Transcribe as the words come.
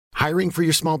Hiring for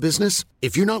your small business?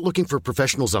 If you're not looking for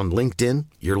professionals on LinkedIn,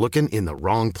 you're looking in the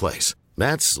wrong place.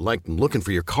 That's like looking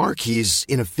for your car keys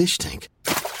in a fish tank.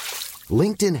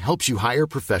 LinkedIn helps you hire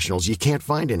professionals you can't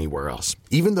find anywhere else,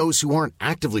 even those who aren't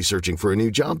actively searching for a new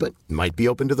job but might be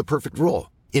open to the perfect role.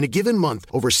 In a given month,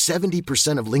 over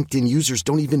 70% of LinkedIn users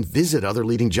don't even visit other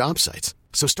leading job sites.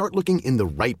 So start looking in the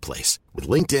right place. With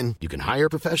LinkedIn, you can hire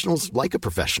professionals like a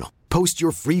professional. Post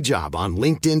your free job on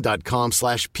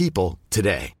linkedin.com/people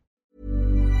today.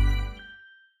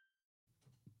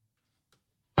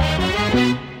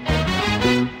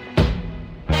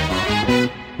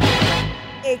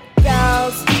 It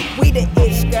girls, we the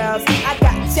ish girls. I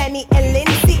got Jenny and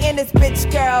Lindsay in this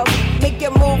bitch, girl. Make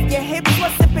you move your hips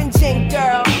while sipping gin,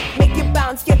 girl. Make you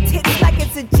bounce your tits like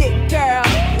it's a jig, girl.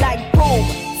 Like boom,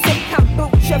 sip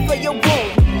kombucha for your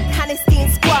womb. Honesty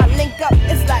and squad link up,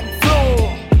 it's like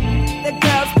boom. The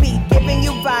girls be giving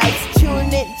you vibes.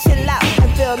 Tune in, chill out,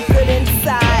 and feel good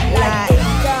inside. Like it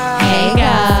girls. Hey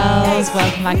girls,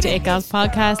 welcome back to It Girls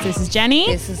Podcast. This is Jenny.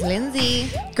 This is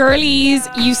Lindsay. Girlies,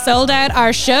 you sold out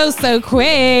our show so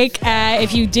quick.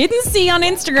 If you didn't see on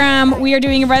Instagram, we are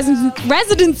doing a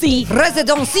residency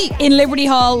in Liberty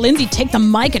Hall. Lindsay, take the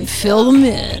mic and fill them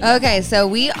in. Okay, so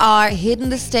we are hitting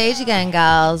the stage again,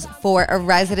 gals, for a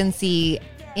residency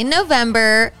in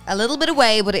November, a little bit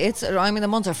away, but the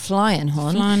months are flying,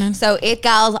 hon. Flying. So It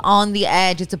Gals on the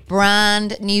Edge. It's a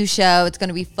brand new show. It's going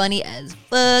to be funny as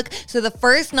fuck. So the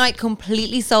first night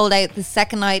completely sold out. The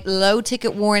second night, low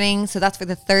ticket warning. So that's for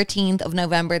the 13th of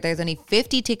November. There's only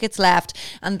 50 tickets left.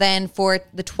 And then for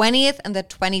the 20th and the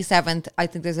 27th, I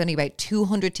think there's only about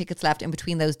 200 tickets left in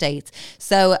between those dates.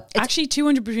 So it's actually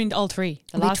 200 between all three.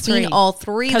 The last between three. all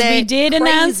three. Because we did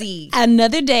announce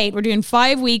another date. We're doing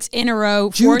 5 weeks in a row.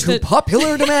 Due to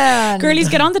popular demand. Girlies,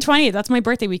 get on the 20th. That's my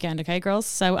birthday weekend, okay, girls?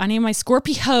 So any of my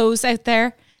Scorpios out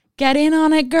there, get in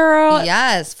on it, girl.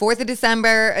 Yes, 4th of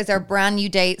December is our brand new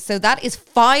date. So that is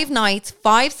 5 nights,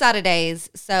 5 Saturdays.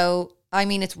 So, I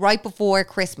mean, it's right before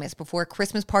Christmas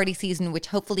party season, which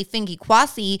hopefully Fingy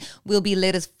Kwasi will be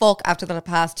lit as fuck after the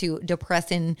past 2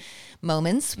 depressing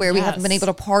moments where we haven't been able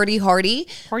to party hardy.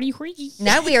 Party hardy.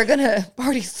 Now we are going to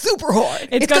party super hard.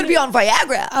 It's going to be on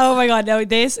Viagra. Oh my God, no,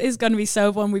 this is going to be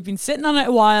so fun. We've been sitting on it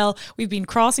a while. We've been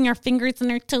crossing our fingers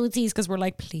and our toesies because we're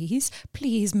like, please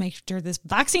make sure this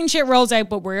vaccine shit rolls out.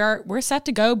 But we're set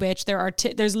to go, bitch.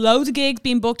 There's loads of gigs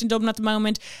being booked in Dublin at the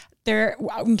moment. They're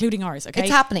including ours, okay?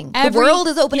 It's happening. The world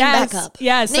is opening back up.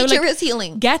 Yes. Nature is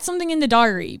healing. Get something in the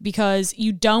diary because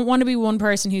you don't want to be one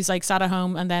person who's like sat at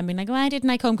home and then being like, why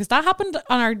didn't I come? Because that happened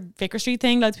on our Vicar Street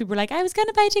thing. Loads of people were like, I was going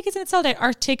to buy tickets and it sold out.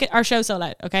 Our show sold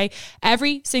out, okay?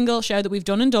 Every single show that we've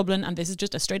done in Dublin, and this is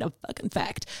just a straight up fucking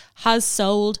fact, has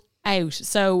sold out.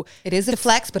 So it is a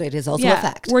flex, but it is also a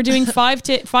fact. We're doing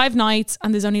 5 nights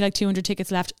and there's only like 200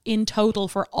 tickets left in total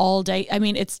for all day. I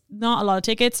mean, it's not a lot of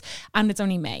tickets and it's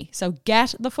only May. So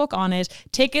get the fuck on it.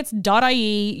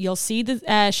 Tickets.ie. You'll see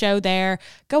the show there.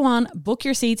 Go on, book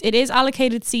your seats. It is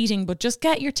allocated seating, but just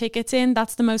get your tickets in.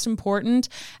 That's the most important.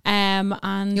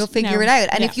 And you'll figure it out.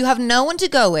 And if you have no one to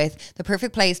go with, the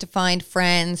perfect place to find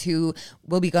friends who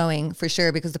will be going for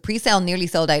sure, because the pre-sale nearly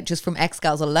sold out just from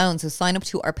X-Gals alone. So sign up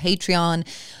to our Patreon,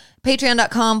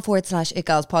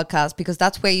 patreon.com/itgals podcast, because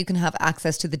that's where you can have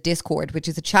access to the Discord, which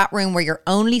is a chat room where you're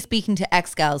only speaking to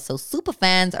X-Gals. So super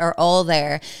fans are all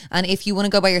there. And if you want to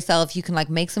go by yourself, you can like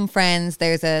make some friends.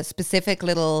 There's a specific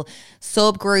little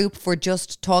subgroup for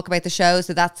just talk about the show.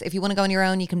 So that's, if you want to go on your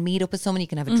own, you can meet up with someone, you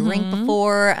can have a drink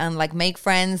before and like make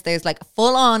friends. There's like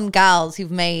full on gals who've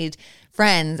made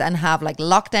friends and have like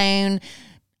lockdown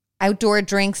outdoor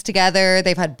drinks together.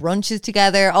 They've had brunches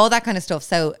together, all that kind of stuff.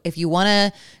 So if you want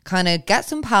to kind of get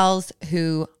some pals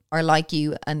who are like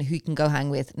you and who you can go hang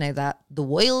with now that the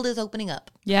world is opening up.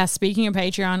 Yeah, speaking of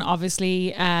Patreon,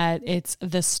 obviously it's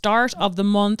the start of the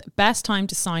month. Best time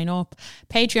to sign up.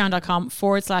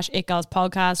 Patreon.com/itgals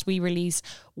podcast. We release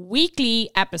weekly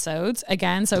episodes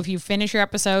again. So if you finish your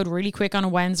episode really quick on a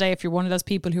Wednesday, if you're one of those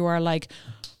people who are like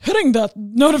hitting that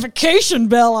notification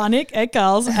bell on it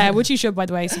girls, which you should, by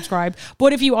the way, subscribe.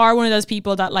 But if you are one of those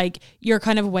people that like you're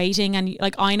kind of waiting, and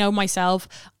like I know myself,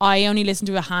 I only listen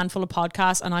to a handful of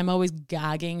podcasts and I'm always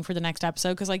gagging for the next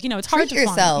episode because like, you know, it's hard Treat to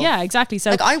yourself. find. Yeah, exactly.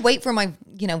 So like I wait for my,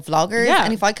 you know, vloggers, Yeah.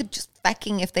 and if I could just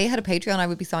if they had a Patreon, I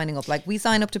would be signing up. Like we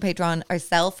sign up to Patreon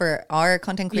ourselves for our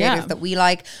content creators that we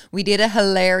like. We did a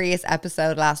hilarious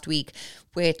episode last week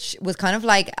which was kind of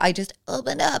like I just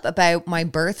opened up about my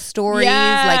birth stories,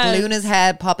 Yes. like Luna's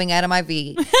head popping out of my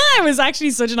V. It was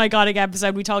actually such an iconic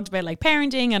episode. We talked about like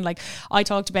parenting and like I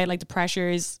talked about like the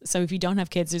pressures. So if you don't have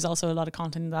kids, there's also a lot of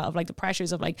content in that of like the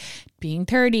pressures of like being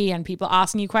 30 and people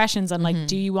asking you questions and like,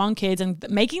 do you want kids? And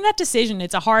making that decision,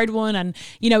 it's a hard one. And,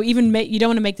 you know, even you don't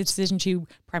want to make the decision too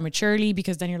prematurely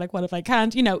because then you're like, what if I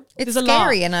can't? You know, It's there's a lot.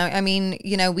 scary. And I mean,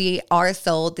 you know, we are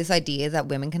sold this idea that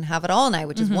women can have it all now,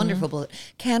 which is wonderful. But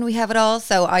can we have it all?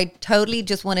 So I totally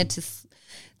just wanted to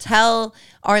tell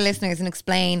our listeners and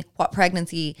explain what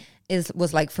pregnancy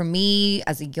was like for me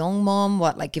as a young mom,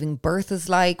 what like giving birth is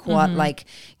like, what like,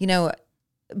 you know,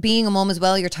 being a mom as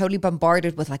well, you're totally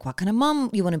bombarded with like, what kind of mom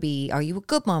you want to be? Are you a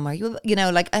good mom? Are you, you know,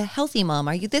 like a healthy mom?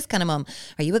 Are you this kind of mom?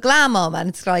 Are you a glam mom? And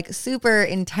it's like super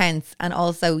intense. And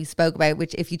also we spoke about,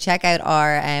 which if you check out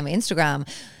our Instagram,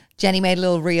 Jenny made a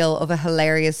little reel of a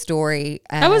hilarious story.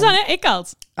 I was on It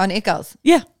Girls. On It Girls.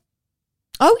 Yeah.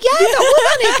 Oh yeah, that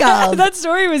was on It Girls. That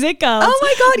story was It Girls. Oh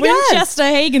my God, yes. Winchester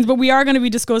Higgins, but we are going to be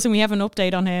discussing, we have an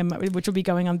update on him, which will be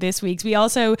going on this week's. We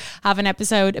also have an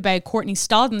episode about Courtney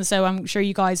Stodden. So I'm sure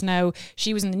you guys know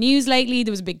she was in the news lately.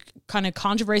 There was a big kind of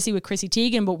controversy with Chrissy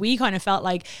Teigen, but we kind of felt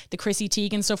like the Chrissy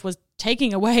Teigen stuff was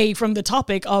taking away from the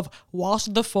topic of what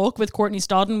the fuck with Courtney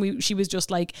Stodden. She was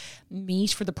just like meat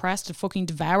for the press to fucking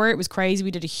devour. It was crazy. We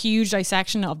did a huge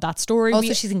dissection of that story.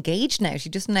 Also, she's engaged now. She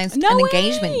just announced No an way.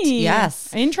 engagement. Yes.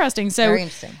 Interesting. So, Very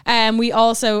interesting. We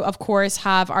also, of course,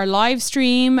 have our live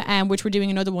stream, which we're doing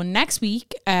another one next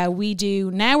week.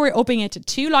 We're upping it to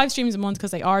 2 live streams a month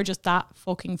because they are just that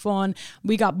fucking fun.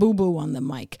 We got Boo Boo on them,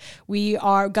 Mike. We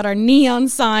got our neon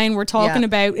sign. We're talking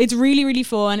about, it's really, really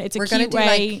fun. It's a cute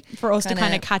way for us to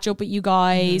kind of catch up with you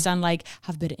guys and like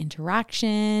have a bit of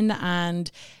interaction,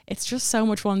 and it's just so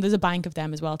much fun. There's a bank of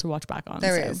them as well to watch back on.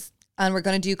 There is. And we're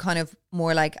going to do kind of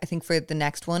more like, I think for the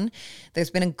next one, there's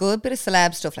been a good bit of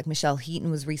celeb stuff. Like Michelle Heaton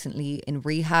was recently in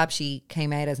rehab. She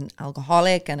came out as an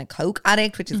alcoholic and a coke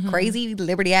addict, which is crazy.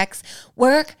 Liberty X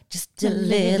work just a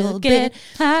little bit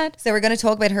hard. So we're going to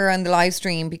talk about her on the live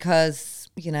stream because,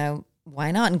 you know,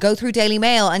 why not? And go through Daily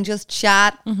Mail and just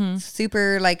chat.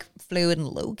 Super like fluid and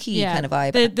low key kind of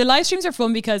vibe. The live streams are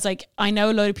fun because like I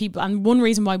know a lot of people, and one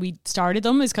reason why we started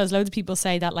them is because loads of people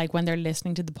say that like when they're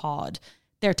listening to the pod,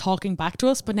 they're talking back to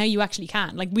us, but now you actually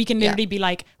can. Like we can literally be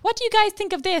like, what do you guys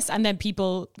think of this? And then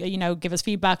people, you know, give us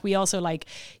feedback. We also like,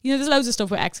 you know, there's loads of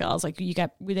stuff with X-Girls. Like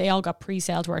they all got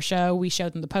pre-sale to our show. We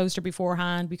showed them the poster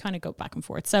beforehand. We kind of go back and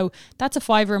forth. So that's a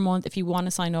 $5 a month. If you want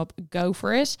to sign up, go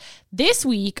for it. This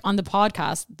week on the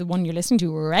podcast, the one you're listening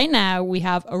to right now, we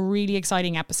have a really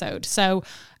exciting episode. So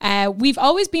we've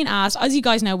always been asked, as you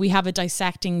guys know, we have a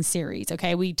dissecting series.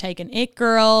 Okay. We take an it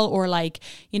girl or like,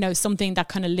 you know, something that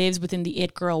kind of lives within the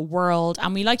it girl world,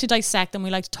 and we like to dissect them. We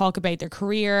like to talk about their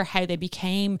career, how they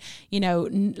became, you know,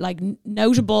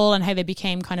 notable, and how they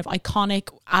became kind of iconic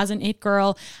as an it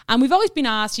girl. And we've always been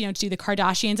asked, you know, to do the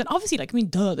Kardashians, and obviously, like, I mean,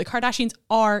 the Kardashians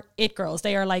are it girls.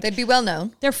 They are like, they'd be well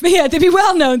known. They'd be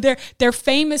well known. They're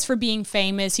famous for being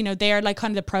famous. You know, they are like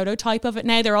kind of the prototype of it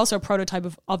now. They're also a prototype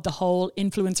of the whole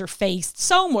influencer face.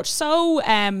 So much, so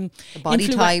the body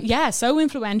type. Yeah, so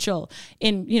influential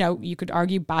in, you know, you could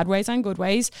argue bad ways and good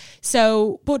ways. So,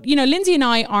 but, you know, Lindsay and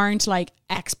I aren't like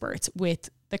experts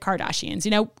with the Kardashians. You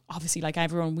know, obviously, like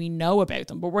everyone, we know about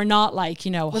them, but we're not like,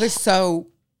 you know. Well, there's so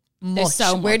much.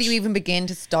 Where do much. you even begin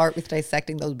to start with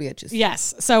dissecting those bitches?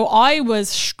 Yes. So I was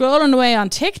scrolling away on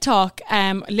TikTok.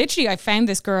 Literally, I found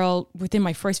this girl within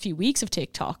my first few weeks of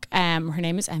TikTok. Her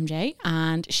name is MJ,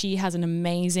 and she has an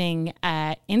amazing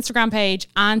Instagram page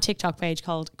and TikTok page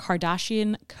called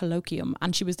Kardashian Colloquium.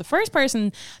 And she was the first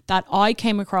person that I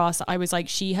came across that I was like,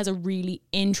 she has a really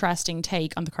interesting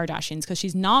take on the Kardashians, because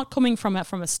she's not coming from it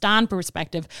from a stan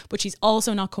perspective, but she's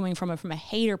also not coming from it from a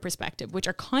hater perspective, which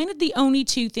are kind of the only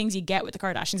two things you get with the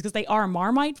Kardashians, because they are a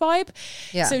Marmite vibe.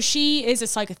 Yeah. So she is a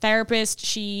psychotherapist.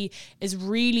 She is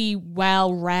really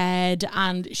well read,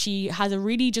 and she has a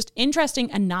really just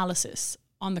interesting analysis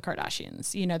on the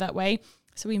Kardashians, you know, that way.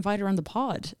 So we invited her on the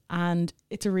pod, and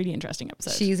it's a really interesting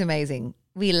episode. She's amazing.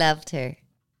 We loved her.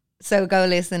 So go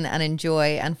listen and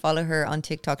enjoy and follow her on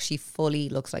TikTok. She fully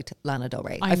looks like Lana Del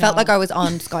Rey. I felt like I was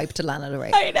on Skype to Lana Del Rey.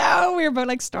 I know. We were both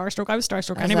like starstruck. I was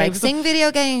starstruck. I was like, sing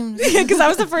video games. Because I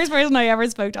was the first person I ever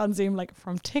spoke to on Zoom, like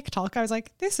from TikTok. I was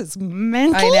like, this is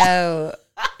mental. I know.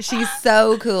 She's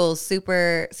so cool.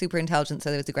 Super, super intelligent.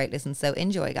 So it was a great listen. So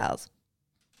enjoy, gals.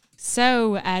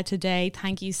 So today,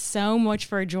 thank you so much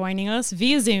for joining us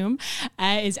via Zoom.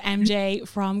 Is MJ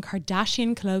from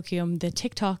Kardashian Colloquium, the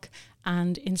TikTok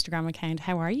and Instagram account.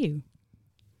 How are you?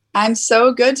 I'm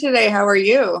so good today. How are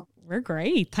you? We're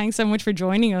great. Thanks so much for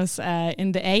joining us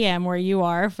in the AM where you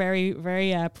are. Very,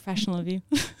 very professional of you.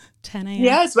 10 a.m.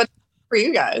 Yes, but for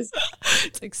you guys.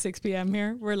 It's like 6 p.m.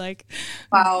 here. We're like,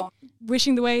 wow,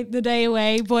 wishing the day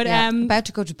away. But about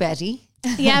to go to Betty.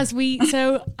 Yes,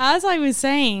 so as I was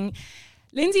saying,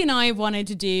 Lindsay and I have wanted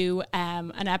to do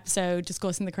an episode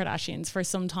discussing the Kardashians for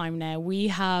some time now. We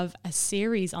have a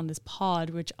series on this pod,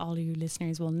 which all you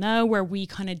listeners will know, where we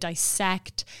kind of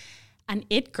dissect an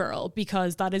it girl,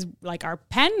 because that is like our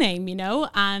pen name, you know,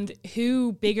 and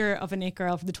who bigger of an it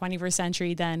girl for the 21st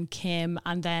century than Kim,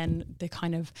 and then the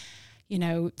kind of, you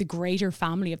know, the greater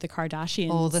family of the Kardashians.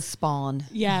 Oh, the spawn.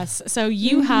 Yes. So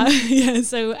you have,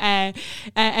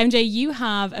 MJ, you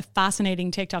have a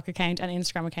fascinating TikTok account and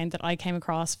Instagram account that I came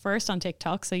across first on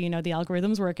TikTok. So, you know, the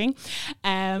algorithm's working.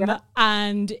 And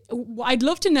I'd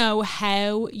love to know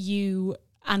how you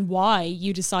and why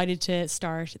you decided to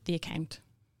start the account.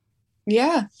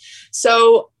 Yeah.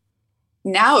 So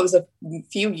now, it was a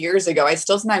few years ago. I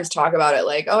still sometimes talk about it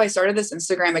like, oh, I started this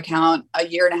Instagram account a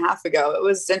year and a half ago. It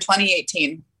was in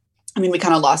 2018. I mean, we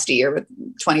kind of lost a year with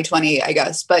 2020, I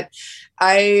guess, but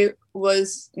I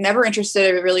was never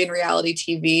interested really in reality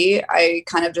TV. I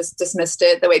kind of just dismissed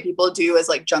it the way people do as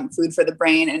like junk food for the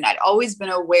brain. And I'd always been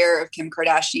aware of Kim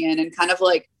Kardashian and kind of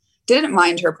like didn't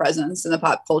mind her presence in the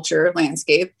pop culture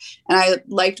landscape. And I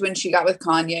liked when she got with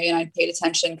Kanye, and I paid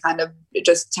attention kind of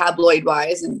just tabloid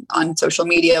wise and on social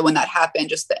media when that happened,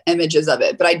 just the images of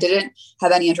it. But I didn't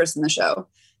have any interest in the show.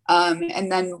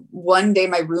 And then one day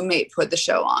my roommate put the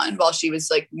show on while she was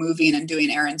like moving and doing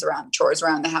chores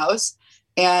around the house.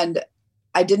 And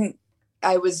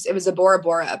it was a Bora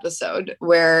Bora episode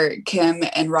where Kim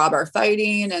and Rob are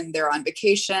fighting and they're on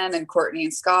vacation, and Kourtney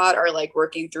and Scott are like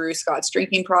working through Scott's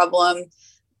drinking problem.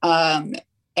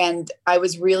 And I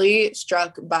was really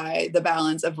struck by the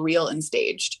balance of real and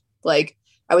staged. Like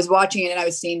I was watching it and I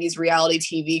was seeing these reality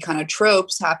TV kind of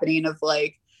tropes happening of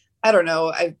like, I don't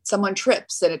know, someone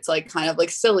trips and it's like kind of like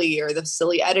silly, or the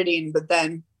silly editing. But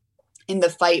then in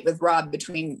the fight with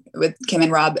Kim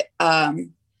and Rob,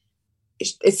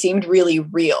 it seemed really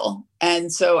real.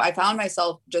 And so I found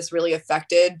myself just really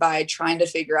affected by trying to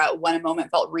figure out when a moment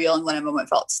felt real and when a moment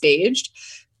felt staged.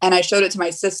 And I showed it to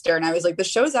my sister and I was like, the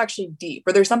show is actually deep,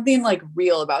 or there's something like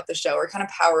real about the show or kind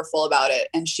of powerful about it.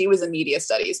 And she was a media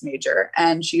studies major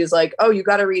and she was like, oh, you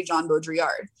got to read Jean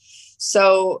Baudrillard.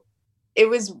 So it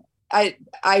was, I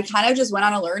kind of just went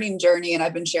on a learning journey, and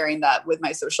I've been sharing that with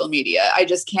my social media. I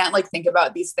just can't like think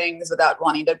about these things without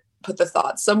wanting to put the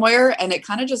thoughts somewhere. And it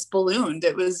kind of just ballooned.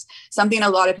 It was something a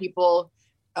lot of people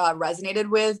resonated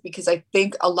with, because I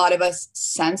think a lot of us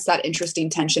sense that interesting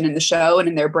tension in the show and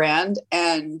in their brand.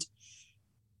 And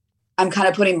I'm kind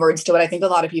of putting words to what I think a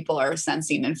lot of people are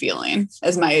sensing and feeling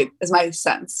as my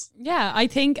sense. Yeah, I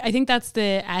think that's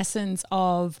the essence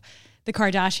of the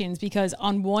Kardashians, because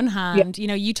on one hand, you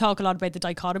know, you talk a lot about the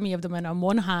dichotomy of them, and on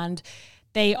one hand,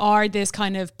 they are this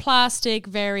kind of plastic,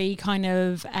 very kind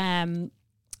of,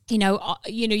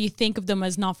 you think of them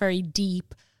as not very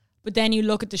deep, but then you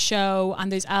look at the show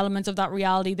and there's elements of that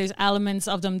reality. There's elements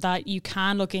of them that you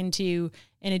can look into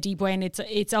in a deep way. And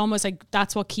it's almost like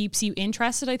that's what keeps you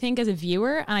interested, I think, as a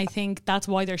viewer. And I think that's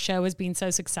why their show has been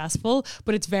so successful,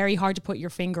 but it's very hard to put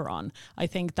your finger on. I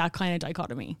think that kind of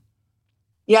dichotomy.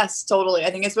 Yes, totally. I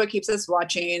think it's what keeps us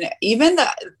watching.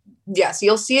 Yes,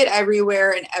 you'll see it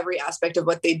everywhere in every aspect of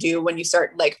what they do when you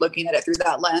start like looking at it through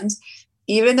that lens.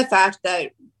 Even the fact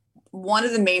that one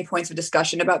of the main points of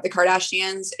discussion about the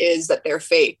Kardashians is that they're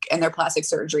fake and their plastic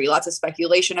surgery. Lots of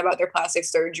speculation about their plastic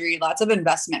surgery, lots of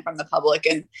investment from the public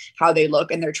and how they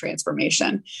look and their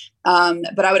transformation.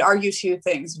 But I would argue two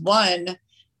things. One,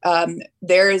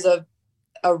 there is a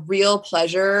real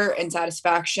pleasure and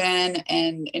satisfaction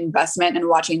and investment in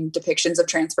watching depictions of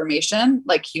transformation.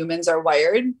 Like humans are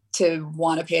wired to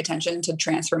want to pay attention to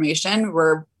transformation.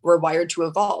 We're wired to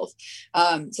evolve.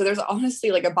 So there's honestly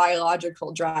like a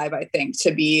biological drive, I think,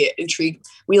 to be intrigued.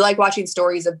 We like watching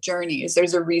stories of journeys.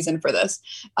 There's a reason for this.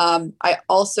 I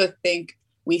also think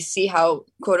we see how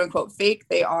quote unquote fake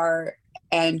they are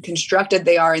and constructed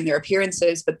they are in their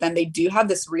appearances, but then they do have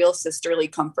this real sisterly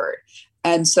comfort.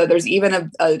 And so there's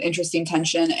even an interesting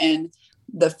tension in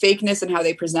the fakeness and how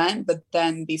they present, but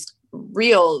then these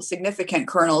real significant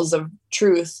kernels of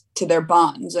truth to their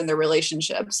bonds and their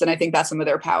relationships. And I think that's some of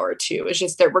their power too. It's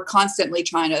just that we're constantly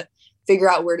trying to figure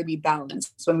out where to be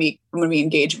balanced when we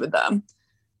engage with them.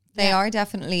 They are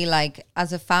definitely like,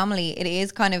 as a family, it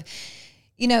is kind of,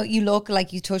 you know, you look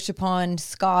like you touched upon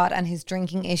Scott and his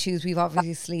drinking issues. We've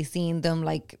obviously seen them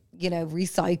like, you know,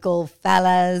 recycle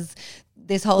fellas.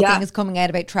 this whole thing is coming out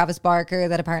about Travis Barker,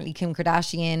 that apparently Kim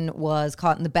Kardashian was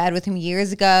caught in the bed with him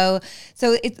years ago.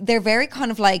 So they're very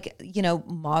kind of like, you know,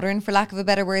 modern, for lack of a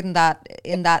better word, in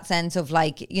that sense of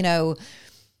like, you know,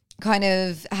 kind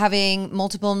of having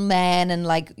multiple men and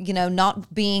like, you know,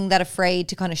 not being that afraid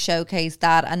to kind of showcase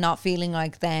that, and not feeling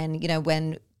like then, you know,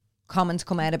 when comments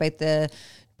come out about the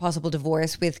possible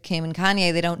divorce with Kim and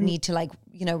Kanye, they don't need to like,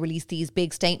 you know, release these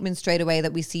big statements straight away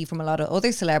that we see from a lot of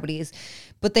other celebrities,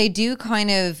 but they do kind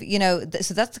of, you know,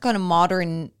 so that's the kind of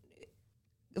modern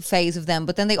phase of them.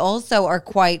 But then they also are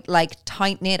quite like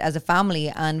tight knit as a family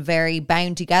and very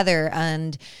bound together,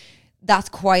 and that's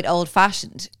quite old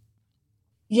fashioned.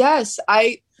 Yes,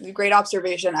 great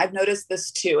observation. I've noticed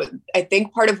this too. I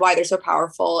think part of why they're so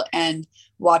powerful and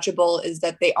watchable is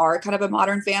that they are kind of a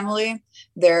modern family.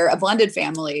 They're a blended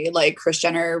family. Like Kris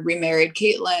Jenner remarried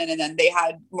Caitlyn, and then they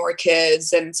had more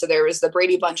kids. And so there was the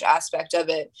Brady Bunch aspect of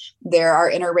it. There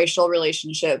are interracial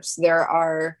relationships. There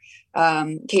are,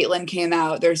 Caitlyn came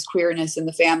out, there's queerness in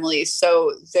the family.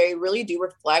 So they really do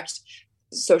reflect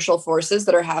social forces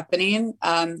that are happening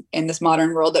in this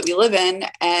modern world that we live in.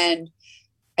 And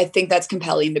I think that's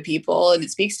compelling to people, and it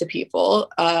speaks to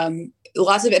people.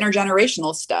 Lots of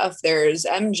intergenerational stuff. There's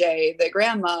MJ, the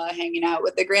grandma, hanging out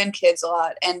with the grandkids a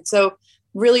lot. And so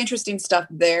really interesting stuff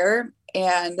there.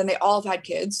 And then they all have had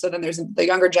kids. So then there's the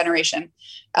younger generation.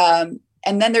 And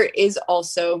then there's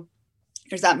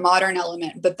that modern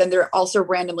element, but then they're also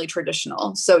randomly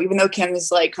traditional. So even though Kim is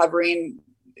like covering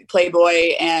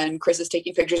Playboy and Kris is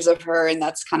taking pictures of her, and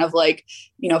that's kind of like,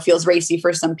 you know, feels racy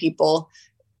for some people,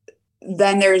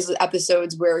 then there's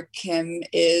episodes where Kim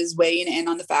is weighing in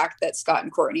on the fact that Scott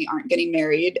and Kourtney aren't getting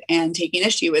married and taking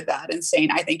issue with that and saying,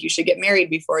 I think you should get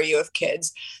married before you have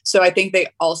kids. So I think they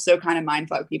also kind of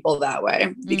mindfuck people that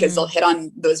way, because they'll hit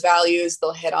on those values.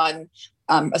 They'll hit on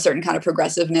a certain kind of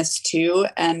progressiveness too.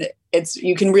 And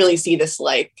you can really see this,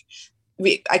 like,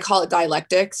 I call it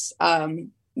dialectics.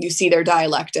 You see their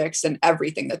dialectics in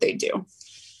everything that they do.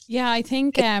 Yeah, I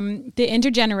think the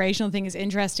intergenerational thing is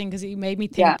interesting, because it made me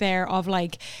think there of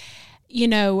like, you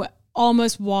know,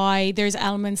 almost why there's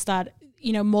elements that,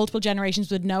 you know, multiple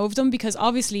generations would know of them, because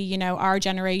obviously, you know, our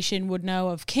generation would know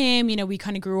of Kim. You know, we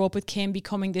kind of grew up with Kim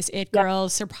becoming this it girl,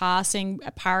 surpassing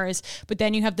Paris. But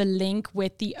then you have the link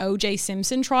with the O.J.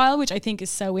 Simpson trial, which I think is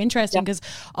so interesting, because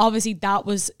obviously that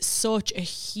was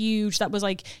that was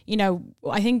like, you know,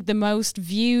 I think the most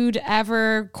viewed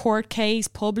ever court case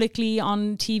publicly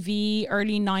on TV,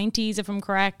 early 90s, if I'm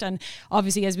correct. And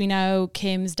obviously, as we know,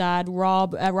 Kim's dad,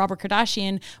 Robert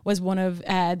Kardashian, was one of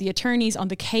the attorneys on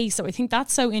the case. So I think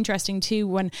that's so interesting too.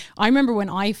 When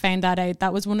I found that out,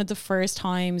 that was one of the first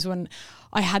times when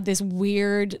I had this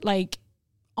weird, like,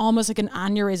 almost like an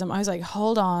aneurysm. I was like,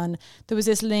 hold on. There was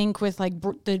this link with like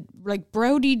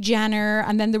Brody Jenner,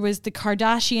 and then there was the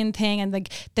Kardashian thing, and like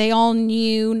they all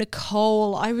knew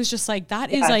Nicole. I was just like,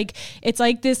 that is like, it's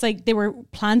like this, like they were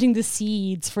planting the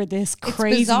seeds for this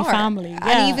crazy family.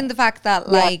 And even the fact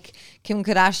that like Kim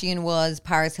Kardashian was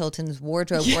Paris Hilton's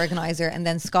wardrobe organizer, and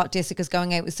then Scott Disick is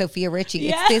going out with Sophia Richie.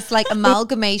 It's this like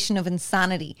amalgamation of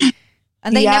insanity.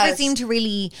 And they never seem to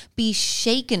really be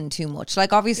shaken too much.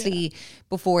 Like, obviously,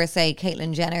 before, say,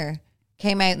 Caitlyn Jenner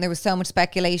came out, and there was so much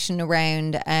speculation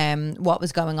around what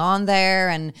was going on there.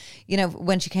 And, you know,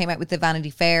 when she came out with the Vanity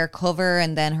Fair cover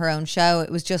and then her own show, it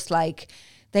was just like,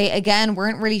 they, again,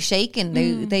 weren't really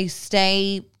shaken. They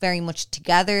stay very much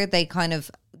together. They kind of,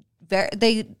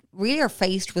 they really are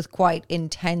faced with quite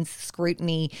intense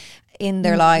scrutiny in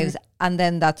their lives. And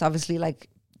then that's obviously like,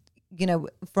 you know,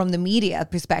 from the media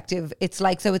perspective, it's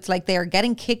like they're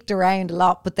getting kicked around a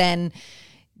lot, but then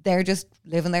they're just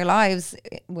living their lives,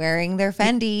 wearing their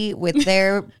Fendi with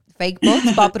their fake butts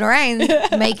bopping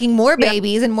around, making more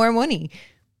babies and more money.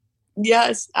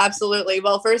 Yes, absolutely.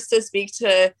 Well, first, to speak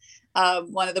to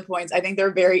one of the points, I think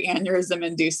they're very aneurysm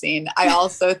inducing. I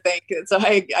also think, so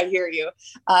I hear you.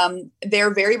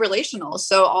 They're very relational.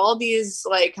 So all these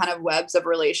like kind of webs of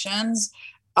relations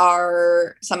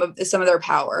are some of their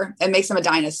power. It makes them a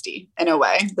dynasty in a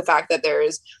way. The fact that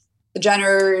there's the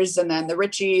Jenners and then the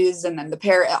Richies and then the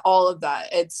pair, all of that,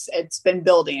 it's been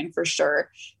building for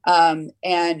sure.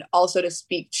 And also to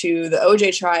speak to the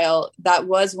OJ trial, that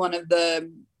was one of the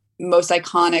most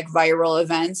iconic viral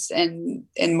events in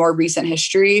more recent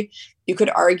history. You could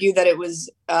argue that it was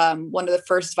one of the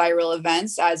first viral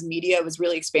events as media was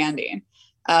really expanding.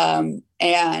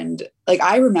 And like,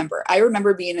 I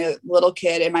remember being a little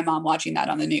kid and my mom watching that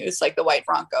on the news, like the white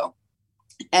Bronco.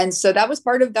 And so that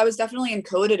was definitely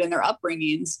encoded in their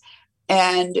upbringings.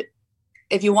 And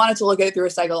if you wanted to look at it through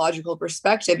a psychological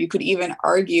perspective, you could even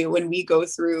argue when we go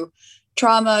through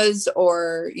traumas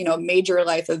or, you know, major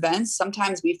life events,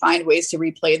 sometimes we find ways to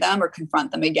replay them or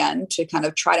confront them again to kind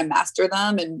of try to master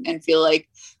them and feel like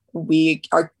we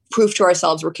are proof to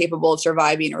ourselves we're capable of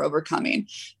surviving or overcoming.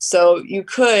 So you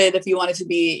could, if you wanted to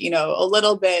be, you know, a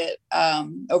little bit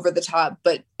over the top,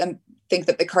 but think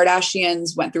that the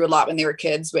Kardashians went through a lot when they were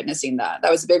kids, witnessing that.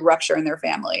 That was a big rupture in their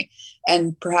family.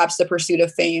 And perhaps the pursuit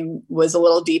of fame was a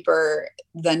little deeper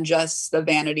than just the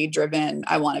vanity driven,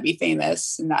 I want to be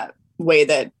famous in that way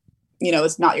that, you know,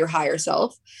 it's not your higher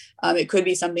self. It could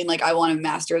be something like, I want to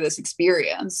master this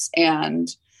experience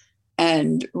and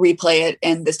replay it,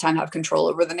 and this time have control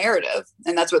over the narrative.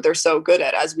 And that's what they're so good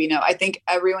at, as we know. I think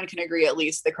everyone can agree, at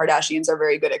least the Kardashians are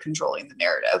very good at controlling the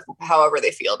narrative, however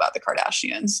they feel about the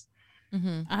Kardashians.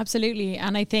 Mm-hmm. Absolutely.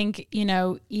 And I think, you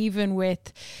know, even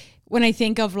with, when I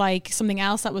think of like something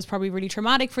else that was probably really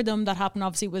traumatic for them that happened,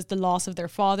 obviously, was the loss of their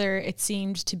father. It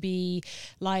seemed to be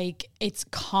like it's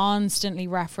constantly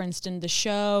referenced in the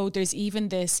show. There's even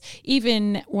this,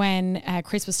 even when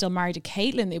Kris was still married to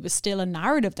Caitlyn, it was still a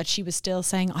narrative that she was still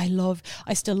saying, I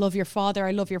still love your father.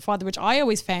 I love your father, which I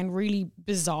always found really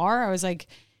bizarre. I was like,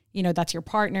 you know, that's your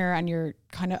partner and you're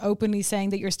kind of openly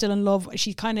saying that you're still in love.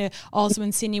 She kind of also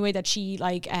insinuated that she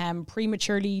like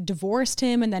prematurely divorced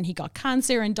him and then he got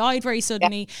cancer and died very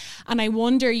suddenly. Yeah. And I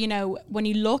wonder, you know, when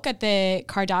you look at the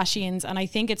Kardashians, and I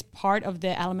think it's part of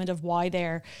the element of why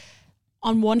they're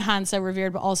on one hand so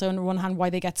revered, but also on one hand why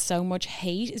they get so much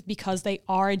hate is because they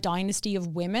are a dynasty of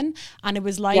women. And it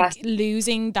was like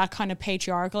losing that kind of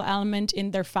patriarchal element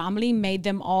in their family made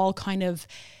them all kind of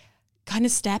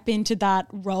step into that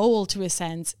role to a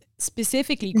sense,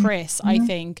 specifically Kris, I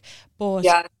think,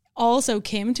 but also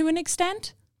Kim to an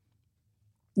extent.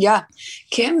 Yeah.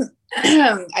 Kim,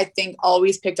 I think,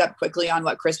 always picked up quickly on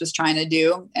what Kris was trying to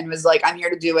do and was like, I'm here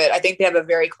to do it. I think they have a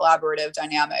very collaborative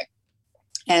dynamic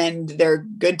and they're a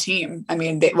good team. I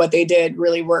mean, what they did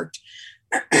really worked.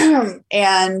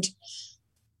 And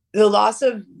the loss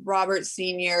of Robert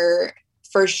Sr.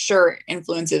 for sure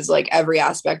influences like every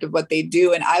aspect of what they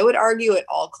do. And I would argue it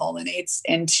all culminates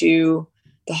into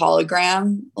the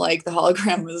hologram. Like the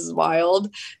hologram was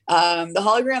wild. The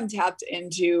hologram tapped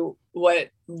into what,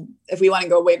 if we want to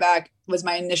go way back, was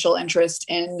my initial interest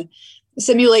in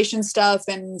simulation stuff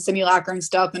and simulacrum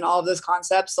stuff and all of those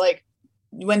concepts. Like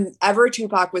whenever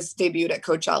Tupac was debuted at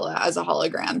Coachella as a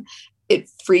hologram, it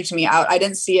freaked me out. I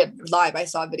didn't see it live. I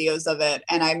saw videos of it.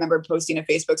 And I remember posting a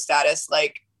Facebook status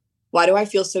like, why do I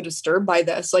feel so disturbed by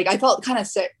this? Like I felt kind of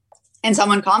sick. And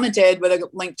someone commented with a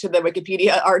link to the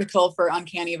Wikipedia article for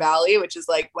Uncanny Valley, which is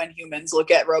like when humans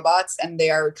look at robots and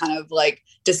they are kind of like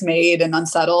dismayed and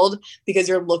unsettled because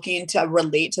you're looking to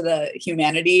relate to the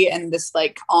humanity and this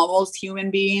like almost human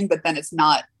being, but then it's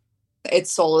not,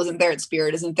 its soul isn't there, its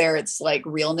spirit isn't there, its like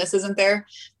realness isn't there.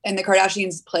 And the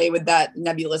Kardashians play with that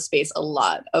nebulous space a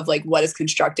lot of like what is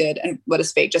constructed and what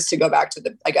is fake, just to go back to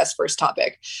the, I guess, first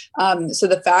topic. So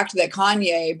the fact that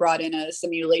Kanye brought in a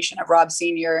simulation of Rob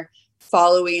Sr.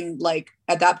 following like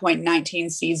at that point 19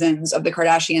 seasons of the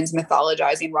Kardashians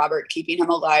mythologizing Robert, keeping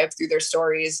him alive through their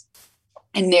stories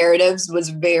and narratives was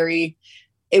very,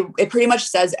 it pretty much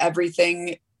says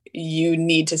everything you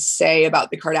need to say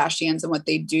about the Kardashians and what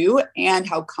they do and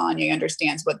how Kanye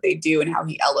understands what they do and how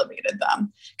he elevated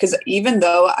them. Because even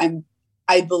though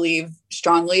I believe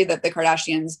strongly that the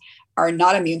Kardashians are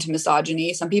not immune to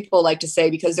misogyny, some people like to say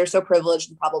because they're so privileged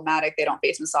and problematic, they don't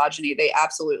face misogyny. They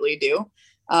absolutely do.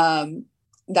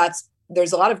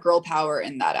 There's a lot of girl power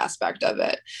in that aspect of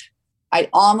it. I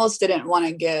almost didn't want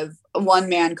to give one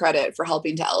man credit for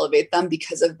helping to elevate them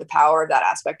because of the power of that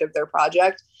aspect of their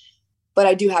project. But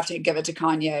I do have to give it to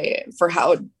Kanye for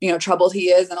how, you know, troubled he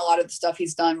is and a lot of the stuff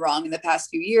he's done wrong in the past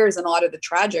few years and a lot of the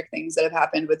tragic things that have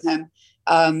happened with him.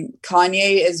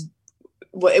 Kanye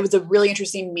it was a really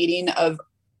interesting meeting of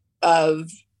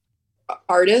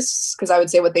artists, because I would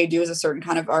say what they do is a certain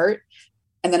kind of art,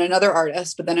 and then another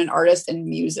artist, but then an artist and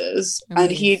muses. And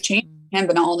he changed him,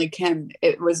 but not only Kim,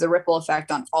 it was a ripple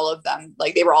effect on all of them.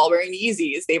 Like they were all wearing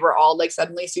Yeezys. They were all like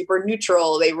suddenly super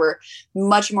neutral. They were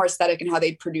much more aesthetic in how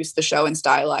they produced the show and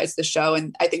stylized the show.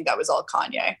 And I think that was all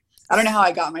Kanye. I don't know how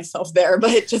I got myself there,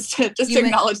 but just to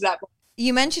acknowledge that.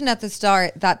 You mentioned at the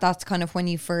start that that's kind of when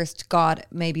you first got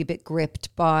maybe a bit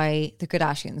gripped by the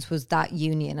Kardashians, was that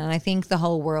union. And I think the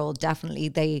whole world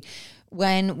definitely,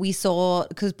 when we saw,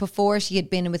 because before she had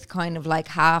been with kind of like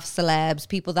half celebs,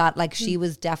 people that like she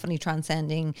was definitely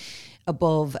transcending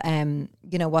above,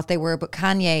 you know, what they were. But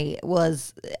Kanye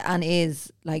was and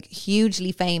is like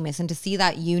hugely famous. And to see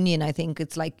that union, I think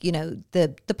it's like, you know,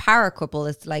 the power couple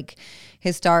is like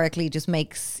historically just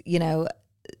makes, you know,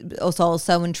 us all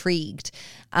so intrigued.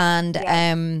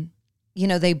 And you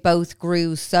know, they both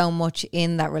grew so much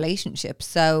in that relationship.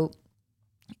 So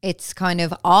it's kind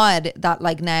of odd that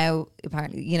like now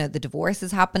apparently, you know, the divorce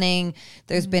is happening.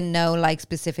 There's been no like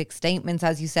specific statements.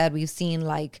 As you said, we've seen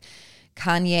like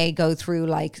Kanye go through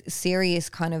like serious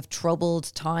kind of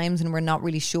troubled times, and we're not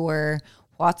really sure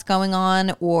what's going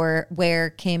on or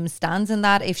where Kim stands in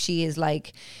that. If she is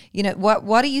like, you know,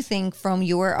 what do you think from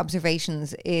your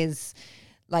observations is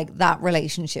like that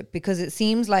relationship? Because it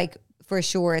seems like for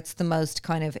sure it's the most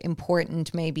kind of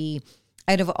important maybe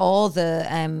out of all the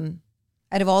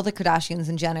Kardashians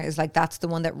and Jenners, like that's the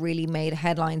one that really made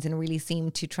headlines and really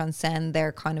seemed to transcend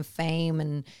their kind of fame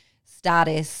and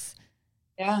status.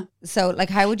 Yeah. So like,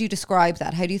 how would you describe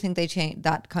that? How do you think they changed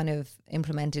that, kind of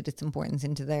implemented its importance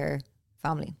into their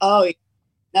family? Oh,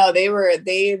 no, they were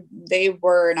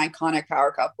an iconic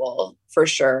power couple for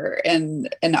sure.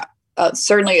 And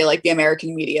certainly like the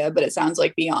American media, but it sounds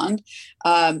like beyond.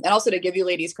 And also to give you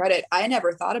ladies credit, I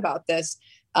never thought about this,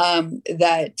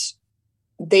 that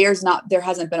there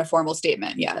hasn't been a formal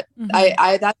statement yet.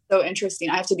 I that's so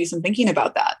interesting. I have to do some thinking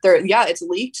about that. It's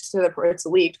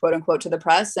leaked quote unquote to the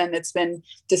press, and it's been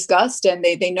discussed, and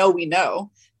they know we know,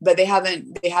 but they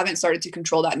haven't started to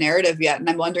control that narrative yet. And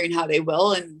I'm wondering how they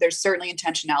will. And there's certainly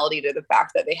intentionality to the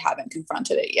fact that they haven't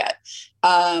confronted it yet.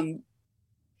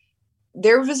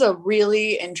 There was a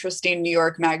really interesting New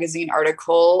York Magazine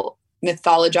article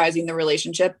mythologizing the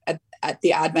relationship at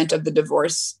the advent of the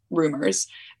divorce rumors.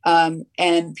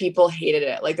 And people hated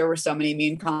it. Like there were so many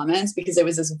mean comments because it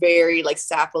was this very like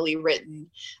sappily written,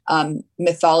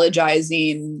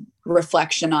 mythologizing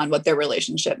reflection on what their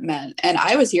relationship meant. And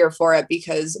I was here for it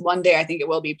because one day I think it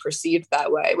will be perceived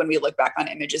that way when we look back on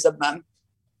images of them.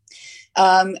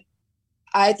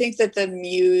 I think that the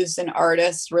muse and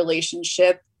artist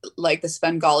relationship, like the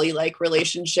Svengali like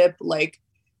relationship, like,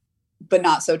 but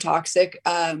not so toxic,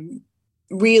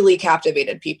 really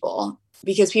captivated people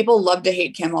because people love to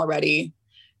hate Kim already.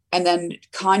 And then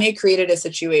Kanye created a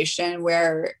situation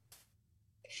where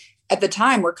at the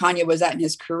time where Kanye was at in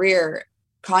his career,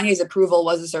 Kanye's approval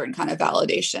was a certain kind of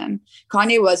validation.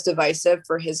 Kanye was divisive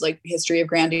for his like history of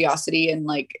grandiosity and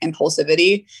like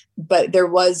impulsivity, but there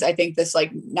was, I think, this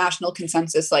like national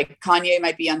consensus, like Kanye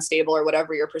might be unstable or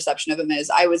whatever your perception of him is.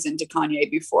 I was into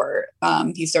Kanye before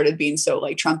he started being so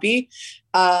like Trumpy.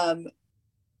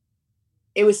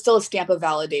 It was still a stamp of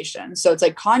validation. So it's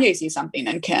like Kanye sees something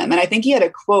in Kim. And I think he had a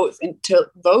quote to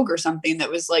Vogue or something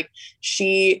that was like,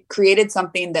 she created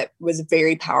something that was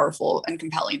very powerful and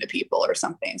compelling to people or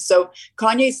something. So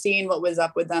Kanye seeing what was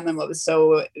up with them and what was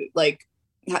so like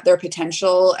their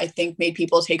potential, I think made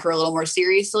people take her a little more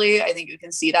seriously. I think you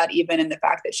can see that even in the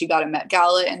fact that she got a Met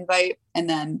Gala invite. And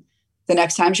then the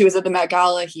next time she was at the Met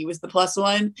Gala, he was the plus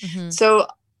one. So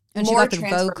and she got the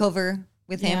Vogue cover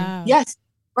with him. Yeah. Yes.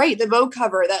 Right. The Vogue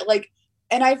cover that like,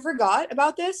 and I forgot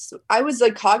about this. I was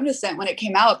like cognizant when it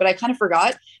came out, but I kind of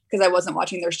forgot because I wasn't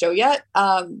watching their show yet.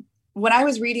 When I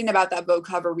was reading about that Vogue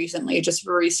cover recently, just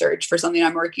for research for something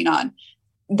I'm working on,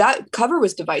 that cover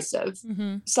was divisive.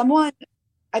 Someone,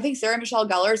 I think Sarah Michelle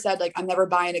Gellar said like, I'm never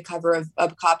buying a cover of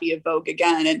a copy of Vogue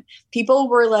again. And people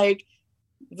were like,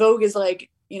 Vogue is like,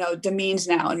 you know, demeaned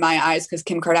now in my eyes because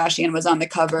Kim Kardashian was on the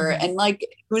cover and like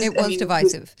it was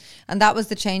divisive. And that was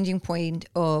the changing point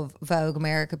of Vogue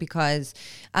America because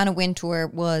Anna Wintour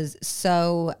was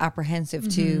so apprehensive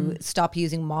to stop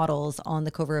using models on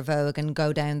the cover of Vogue and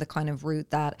go down the kind of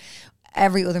route that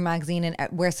every other magazine and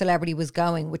where celebrity was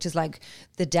going, which is like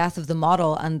the death of the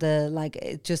model and the like,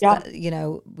 it just, you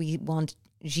know, we want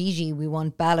Gigi, we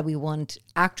want Bella, we want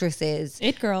actresses,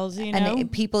 it girls, you know,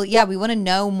 and people. Yeah, we want to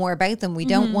know more about them. We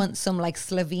don't want some like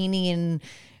Slovenian,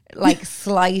 like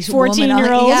slight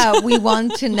 14-year-old. Yeah, we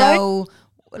want to know.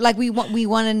 Like we want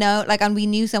to know, like, and we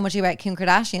knew so much about Kim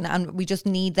Kardashian, and we just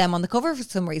need them on the cover for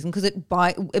some reason because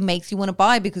it makes you want to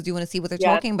buy because you want to see what they're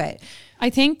talking about. I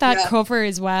think that cover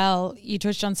as well. You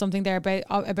touched on something there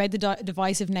about the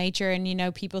divisive nature, and you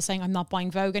know, people saying I'm not buying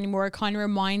Vogue anymore. It kind of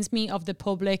reminds me of the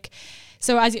public.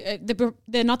 So as the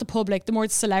not the public, the more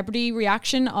celebrity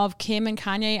reaction of Kim and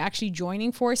Kanye actually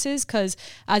joining forces, because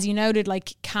as you noted,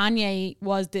 like Kanye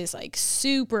was this like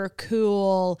super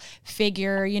cool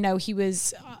figure. You know, he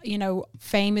was you know,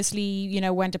 famously, you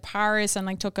know, went to Paris and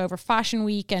like took over Fashion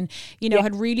Week and, you know,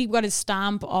 had really got a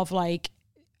stamp of like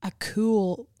a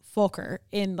cool fucker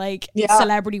in like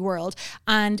celebrity world.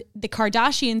 And the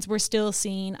Kardashians were still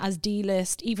seen as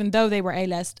D-list, even though they were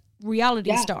A-list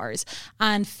reality stars.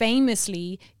 And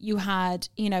famously, you had,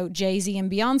 you know, Jay-Z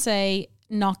and Beyonce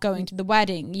not going to the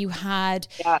wedding. You had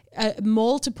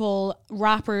multiple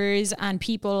rappers and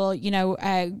people, you know,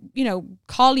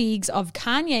 colleagues of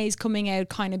Kanye's coming out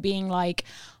kind of being like,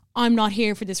 I'm not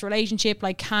here for this relationship.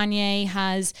 Like Kanye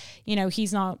has, you know,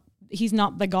 he's not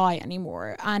the guy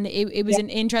anymore. And it was an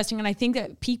interesting, and I think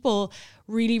that people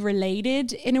really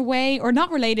related in a way, or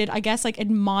not related, I guess, like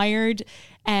admired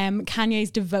Kanye's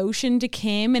devotion to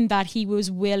Kim, and that he was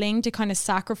willing to kind of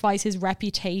sacrifice his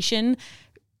reputation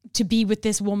to be with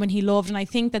this woman he loved. And I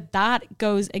think that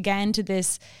goes again to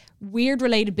this weird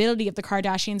relatability of the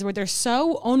Kardashians, where they're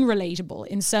so unrelatable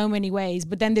in so many ways,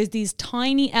 but then there's these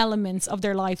tiny elements of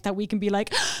their life that we can be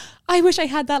like, I wish I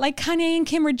had that. Like Kanye and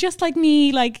Kim are just like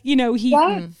me. Like, you know, he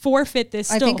forfeit this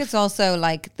stuff. I think it's also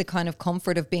like the kind of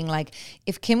comfort of being like,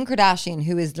 if Kim Kardashian,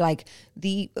 who is like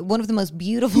one of the most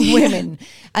beautiful women,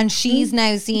 and she's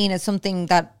now seen as something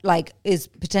that like is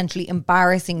potentially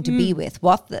embarrassing to be with,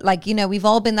 like, you know, we've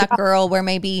all been that girl where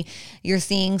maybe you're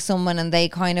seeing someone and they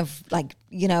kind of like,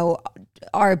 you know,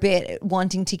 are a bit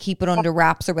wanting to keep it under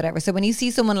wraps or whatever. So when you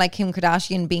see someone like Kim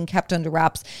Kardashian being kept under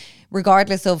wraps,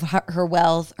 regardless of her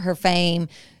wealth, her fame,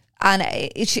 and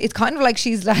it's kind of like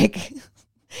she's like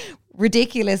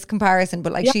ridiculous comparison,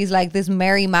 but like she's like this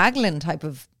Mary Magdalene type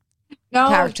of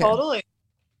character. Totally.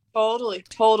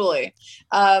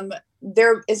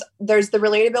 There's the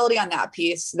relatability on that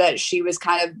piece, that she was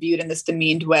kind of viewed in this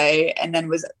demeaned way and then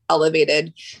was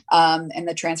elevated, and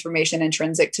the transformation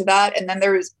intrinsic to that. And then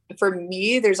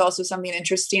there's also something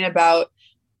interesting about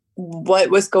what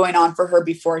was going on for her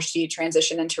before she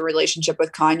transitioned into a relationship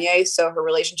with Kanye. So her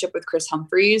relationship with Chris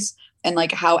Humphries, and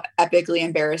like how epically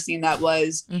embarrassing that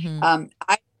was. I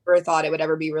never thought it would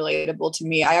ever be relatable to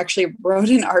me. I actually wrote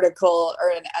an article or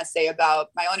an essay about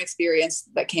my own experience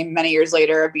that came many years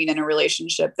later of being in a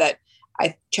relationship that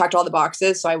I checked all the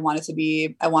boxes. So I wanted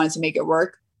to make it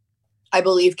work. I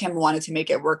believe Kim wanted to make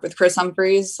it work with Chris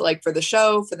Humphries, like for the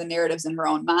show, for the narratives in her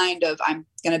own mind of, I'm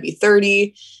going to be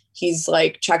 30. He's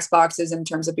like checks boxes in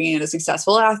terms of being a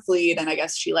successful athlete. And I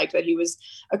guess she liked that he was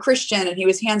a Christian and he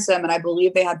was handsome. And I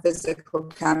believe they had physical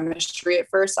chemistry at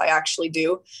first. I actually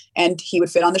do. And he would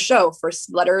fit on the show.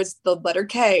 First letter is the letter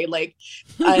K, like,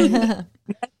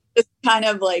 just kind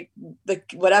of like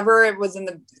whatever it was in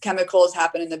the chemicals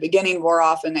happened in the beginning wore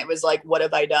off, and it was like, what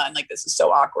have I done? Like, this is so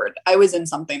awkward. I was in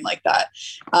something like that.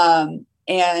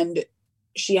 And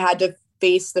she had to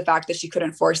face the fact that she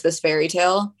couldn't force this fairy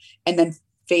tale, and then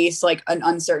face like an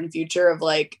uncertain future of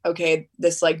like, okay,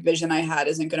 this like vision I had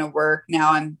isn't going to work.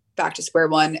 Now I'm back to square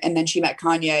one. And then she met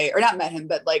Kanye, or not met him,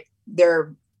 but like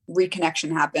their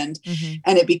reconnection happened,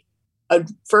 and it became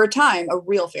for a time, a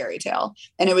real fairy tale.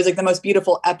 And it was like the most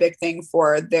beautiful, epic thing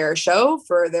for their show,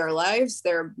 for their lives,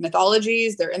 their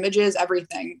mythologies, their images,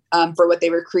 everything, for what they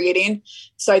were creating.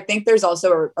 So I think there's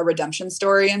also a redemption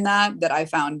story in that I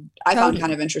found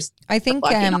kind of interesting. I think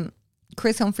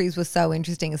Chris Humphries was so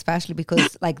interesting, especially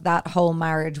because like that whole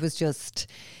marriage was just,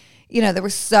 you know, there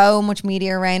was so much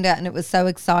media around it and it was so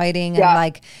exciting. And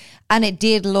like, and it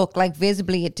did look like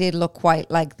visibly, it did look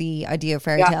quite like the idea of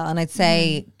fairy tale. And I'd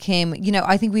say Kim, you know,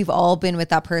 I think we've all been with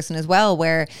that person as well,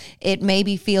 where it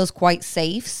maybe feels quite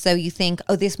safe. So you think,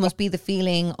 oh, this must be the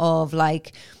feeling of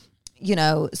like, you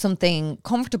know, something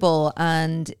comfortable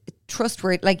and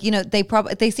trustworthy. Like, you know,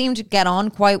 they seem to get on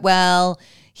quite well.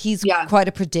 He's quite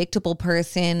a predictable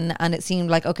person. And it seemed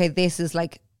like, okay, this is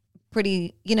like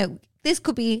pretty, you know, this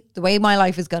could be the way my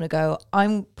life is going to go.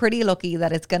 I'm pretty lucky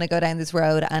that it's going to go down this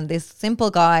road. And this simple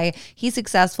guy, he's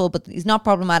successful, but he's not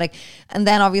problematic. And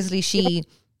then obviously she,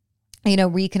 you know,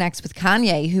 reconnects with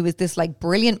Kanye, who is this like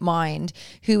brilliant mind,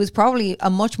 who is probably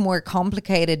a much more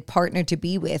complicated partner to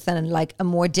be with and like a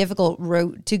more difficult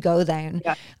route to go down.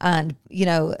 And, you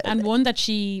know. And one that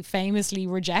she famously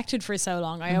rejected for so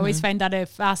long. I always found that a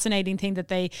fascinating thing,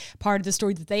 that part of the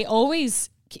story that they always,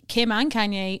 Kim and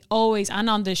Kanye always, and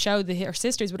on the show, her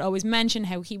sisters would always mention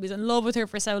how he was in love with her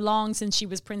for so long, since she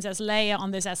was Princess Leia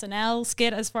on this SNL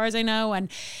skit, as far as I know.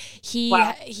 And he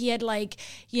had like,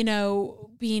 you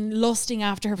know, been lusting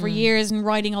after her for years and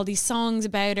writing all these songs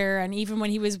about her. And even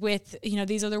when he was with, you know,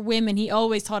 these other women, he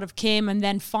always thought of Kim. And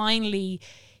then finally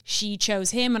she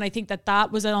chose him. And I think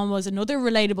that was almost another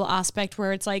relatable aspect,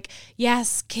 where it's like,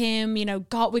 yes, Kim, you know,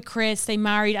 got with Chris, they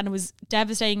married, and it was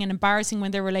devastating and embarrassing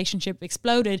when their relationship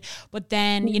exploded. But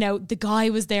then, you know, the guy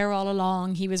was there all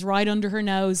along. He was right under her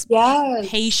nose,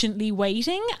 patiently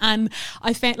waiting. And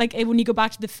I found like, when you go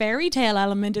back to the fairy tale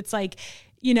element, it's like,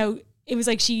 you know, it was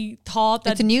like she thought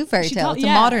that it's a new fairy tale. It's a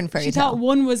modern fairy tale. She thought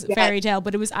one was fairy tale,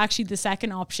 but it was actually the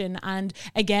second option. And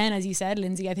again, as you said,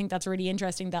 Lindsay, I think that's really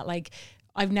interesting that like,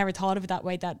 I've never thought of it that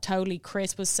way, that totally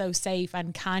Chris was so safe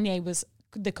and Kanye was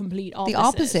the complete opposite. The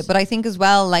opposite. But I think as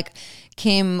well, like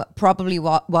Kim probably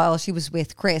while she was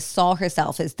with Chris saw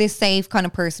herself as this safe kind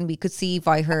of person. We could see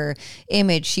by her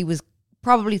image she was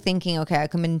probably thinking, okay, I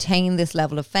can maintain this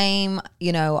level of fame.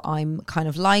 You know, I'm kind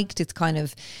of liked. It's kind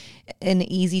of an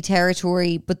easy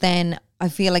territory. But then I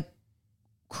feel like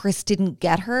Chris didn't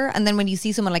get her. And then when you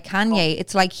see someone like Kanye,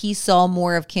 it's like he saw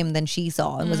more of Kim than she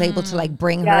saw and was able to like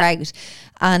bring her out.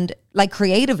 And like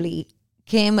creatively,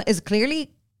 Kim is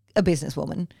clearly a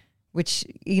businesswoman, which,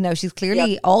 you know, she's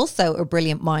clearly also a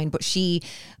brilliant mind, but she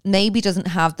maybe doesn't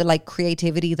have the like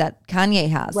creativity that Kanye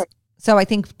has. Right. So I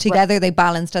think together they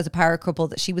balanced as a power couple,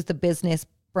 that she was the business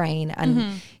brain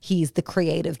and he's the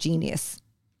creative genius.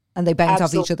 And they bounced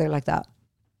off each other like that.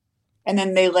 And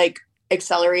then they like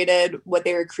accelerated what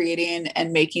they were creating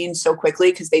and making so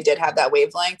quickly because they did have that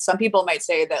wavelength. Some people might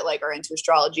say that like are into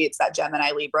astrology, it's that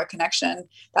Gemini Libra connection,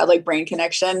 that like brain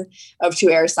connection of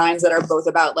two air signs that are both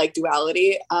about like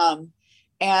duality.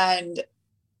 And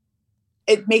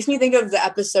it makes me think of the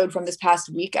episode from this past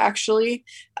week, actually.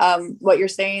 What you're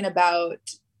saying about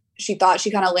she thought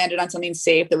she kind of landed on something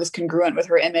safe that was congruent with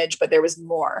her image, but there was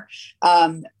more.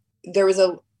 There was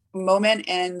a moment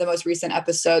in the most recent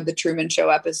episode, the Truman Show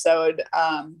episode,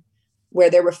 where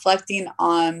they're reflecting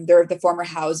on the former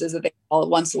houses that they all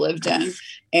once lived in.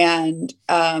 And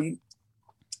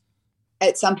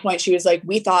at some point she was like,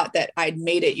 we thought that I'd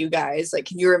made it, you guys. Like,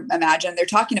 can you imagine? They're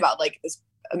talking about like this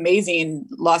amazing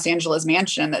Los Angeles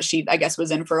mansion that she, I guess,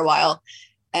 was in for a while.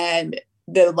 And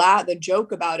the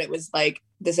joke about it was like,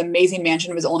 this amazing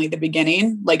mansion was only the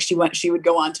beginning. Like she would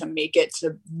go on to make it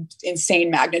to insane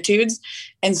magnitudes.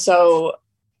 And so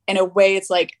in a way, it's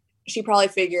like, she probably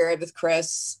figured with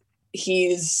Chris,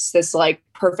 he's this like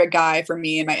perfect guy for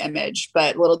me and my image.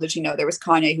 But little did she know there was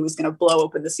Kanye who was going to blow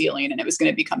open the ceiling and it was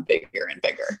going to become bigger and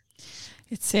bigger.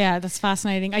 It's, yeah, that's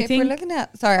fascinating. I if think we're looking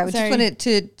at, just wanted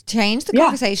to change the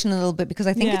conversation a little bit because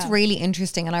I think it's really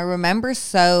interesting. And I remember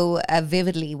so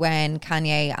vividly when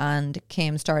Kanye and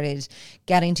Kim started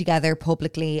getting together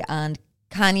publicly, and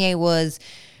Kanye was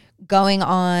going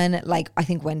on like, I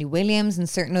think Wendy Williams and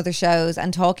certain other shows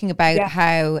and talking about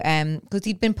how, because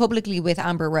he'd been publicly with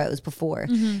Amber Rose before,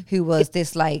 who was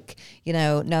this like, you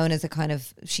know, known as a kind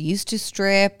of, she used to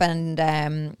strip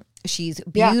and, she's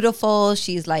beautiful.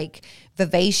 She's like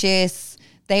vivacious.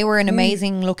 They were an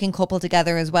amazing looking couple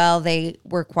together as well. They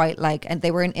were quite like, and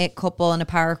they were an it couple and a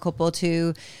power couple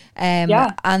too.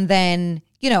 And then,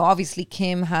 you know, obviously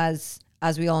Kim has,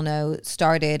 as we all know,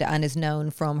 started and is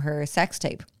known from her sex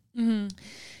tape.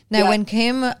 Now, when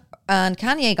Kim and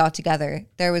Kanye got together,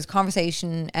 there was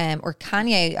conversation, or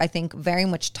Kanye, I think, very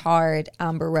much tarred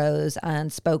Amber Rose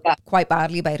and spoke quite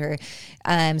badly about her,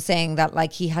 saying that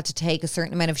like he had to take a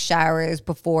certain amount of showers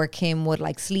before Kim would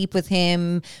like sleep with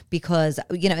him because,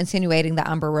 you know, insinuating that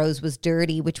Amber Rose was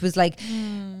dirty, which was like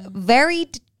very...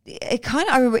 It kind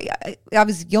of, I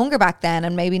was younger back then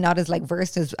and maybe not as like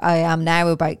versed as I am now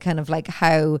about kind of like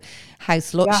how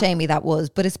slut shamey that was,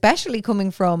 but especially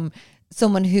coming from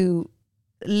someone who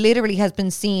literally has been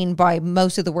seen by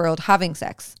most of the world having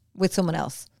sex with someone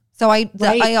else. So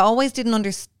I always didn't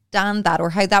understand that, or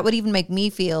how that would even make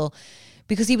me feel,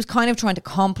 because he was kind of trying to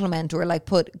compliment or like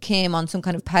put Kim on some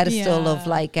kind of pedestal of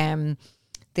like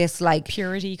this like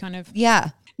purity kind of.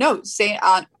 No,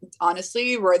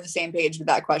 honestly, we're on the same page with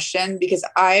that question, because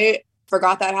I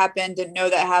forgot that happened, didn't know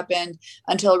that happened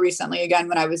until recently, again,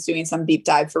 when I was doing some deep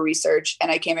dive for research, and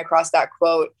I came across that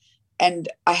quote and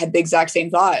I had the exact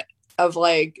same thought of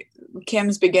like,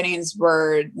 Kim's beginnings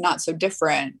were not so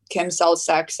different. Kim sells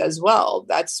sex as well.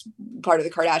 That's part of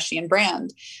the Kardashian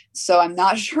brand. So I'm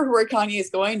not sure where Kanye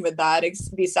is going with that,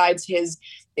 besides his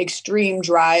extreme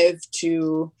drive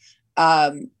to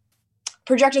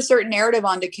project a certain narrative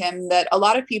onto Kim that a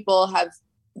lot of people have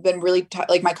been really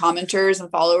like my commenters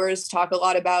and followers talk a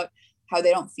lot about how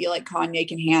they don't feel like Kanye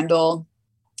can handle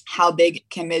how big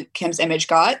Kim's image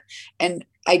got. And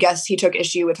I guess he took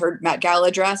issue with her Met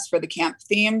Gala dress for the camp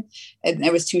theme, and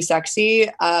it was too sexy.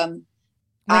 When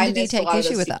did he take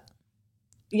issue with that?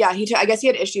 Yeah, I guess he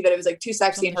had issue that it was like too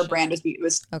sexy and her brand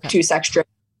was too sex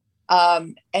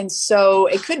driven. And so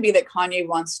it could be that Kanye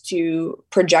wants to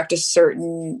project a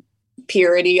certain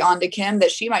purity onto Kim that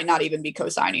she might not even be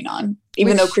co-signing on,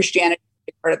 even though Christianity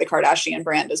is part of the Kardashian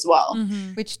brand as well.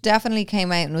 Which definitely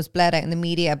came out and was bled out in the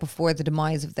media before the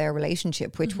demise of their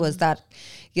relationship, which was that,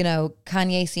 you know,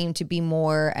 Kanye seemed to be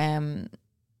more,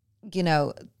 you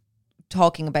know,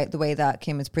 talking about the way that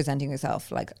Kim is presenting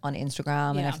herself, like on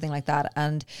Instagram and everything like that.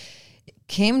 And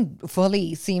Kim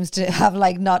fully seems to have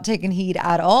like not taken heed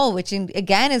at all, which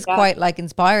again is quite like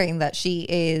inspiring that she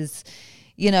is,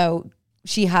 you know,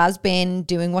 she has been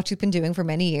doing what she's been doing for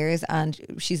many years, and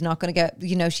she's not going to get,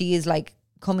 you know, she is like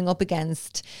coming up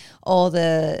against all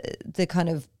the kind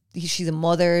of, she's a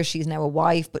mother, she's now a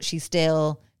wife, but she's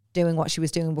still doing what she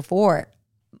was doing before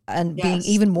and being Yes.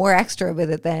 even more extra with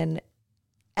it than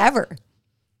ever.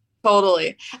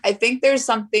 Totally. I think there's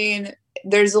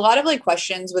a lot of like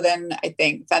questions within, I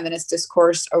think, feminist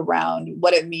discourse around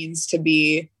what it means to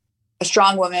be a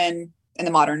strong woman in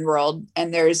the modern world.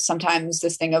 And there's sometimes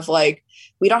this thing of like,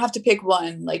 we don't have to pick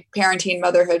one, like parenting,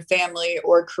 motherhood, family,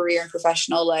 or career and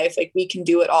professional life. Like we can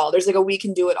do it all. There's like a we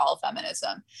can do it all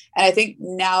feminism. And I think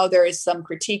now there is some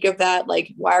critique of that.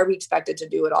 Like, why are we expected to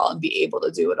do it all and be able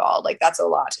to do it all? Like that's a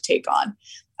lot to take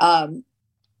on.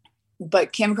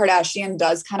 But Kim Kardashian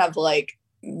does kind of like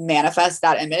manifest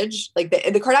that image. Like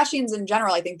the Kardashians in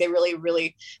general, I think they really,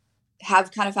 really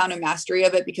have kind of found a mastery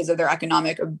of it because of their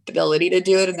economic ability to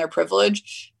do it and their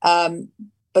privilege.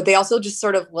 But they also just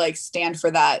sort of like stand for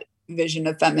that vision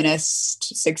of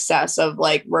feminist success of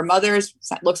like, we're mothers,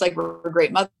 looks like we're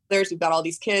great mothers. We've got all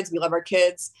these kids. We love our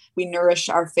kids. We nourish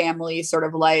our family sort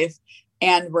of life.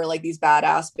 And we're like these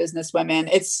badass business women.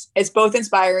 It's both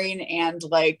inspiring and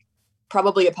like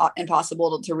probably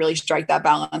impossible to really strike that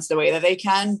balance the way that they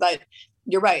can. But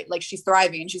you're right. Like she's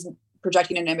thriving. She's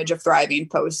projecting an image of thriving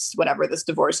post whatever this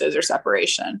divorce is or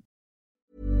separation.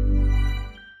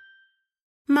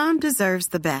 Mom deserves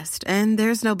the best, and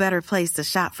there's no better place to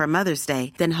shop for Mother's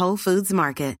Day than Whole Foods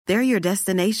Market. They're your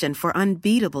destination for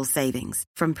unbeatable savings,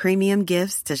 from premium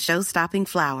gifts to show-stopping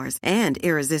flowers and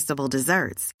irresistible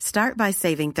desserts. Start by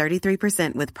saving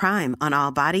 33% with Prime on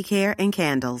all body care and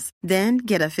candles. Then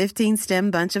get a 15-stem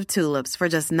bunch of tulips for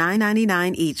just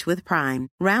 $9.99 each with Prime.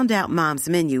 Round out Mom's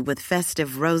menu with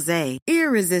festive rosé,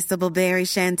 irresistible berry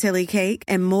chantilly cake,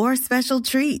 and more special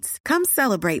treats. Come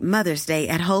celebrate Mother's Day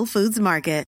at Whole Foods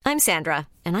Market. I'm Sandra,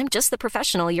 and I'm just the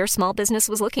professional your small business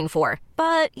was looking for.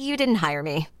 But you didn't hire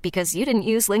me because you didn't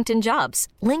use LinkedIn Jobs.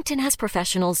 LinkedIn has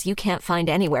professionals you can't find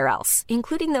anywhere else,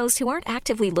 including those who aren't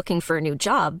actively looking for a new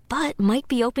job, but might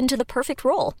be open to the perfect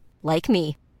role, like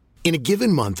me. In a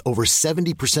given month, over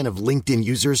 70% of LinkedIn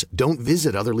users don't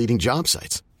visit other leading job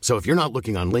sites. So if you're not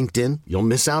looking on LinkedIn, you'll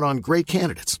miss out on great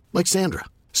candidates like Sandra.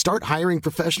 Start hiring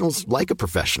professionals like a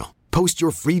professional. Post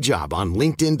your free job on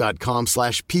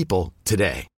linkedin.com/people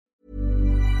today.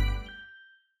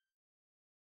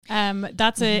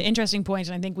 That's an interesting point,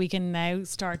 and I think we can now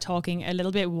start talking a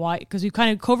little bit why, because we've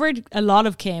kind of covered a lot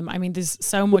of Kim. I mean, there's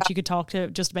so much you could talk to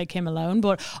just about Kim alone,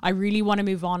 but I really want to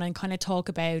move on and kind of talk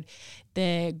about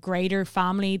the greater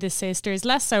family, the sisters,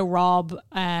 less so Rob,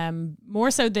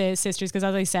 more so the sisters, because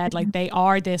as I said, like they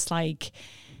are this like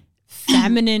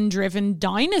feminine driven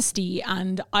dynasty,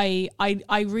 and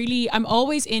I'm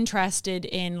always interested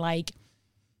in like,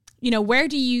 you know, where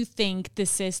do you think the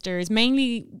sisters,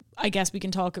 mainly, I guess we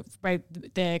can talk about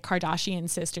the Kardashian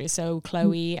sisters, so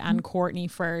Khloe and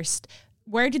Kourtney first,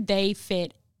 where did they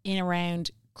fit in around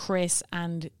Kris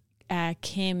and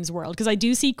Kim's world? Because I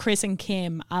do see Kris and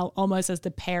Kim almost as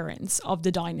the parents of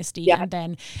the dynasty, and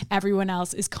then everyone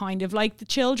else is kind of like the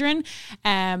children.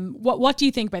 What do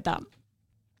you think about that?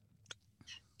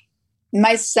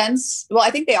 My sense, well,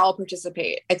 I think they all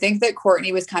participate. I think that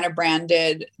Kourtney was kind of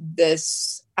branded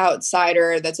this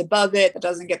outsider that's above it, that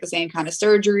doesn't get the same kind of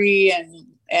surgery,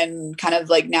 and kind of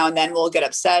like now and then will get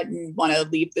upset and want to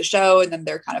leave the show, and then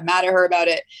they're kind of mad at her about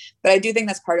it. But I do think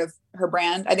that's part of her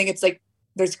brand. I think it's like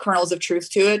there's kernels of truth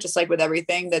to it, just like with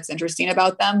everything that's interesting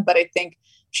about them. But I think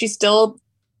she still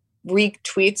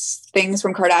retweets things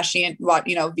from Kardashian,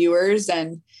 viewers,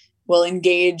 and will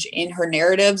engage in her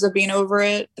narratives of being over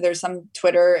it. There's some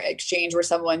Twitter exchange where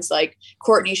someone's like,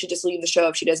 Kourtney should just leave the show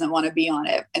if she doesn't want to be on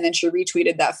it. And then she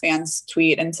retweeted that fan's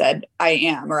tweet and said, I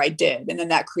am, or I did. And then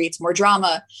that creates more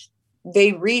drama.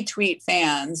 They retweet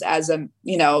fans as a,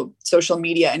 social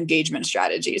media engagement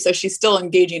strategy. So she's still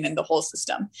engaging in the whole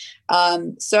system.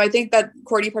 So I think that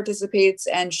Kourtney participates,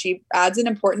 and she adds an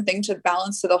important thing to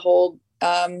balance to the whole,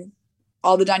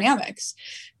 all the dynamics.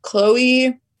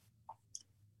 Khloe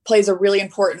plays a really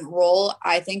important role,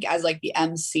 I think, as like the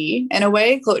MC in a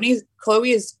way.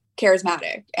 Khloe is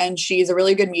charismatic, and she's a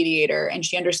really good mediator, and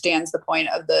she understands the point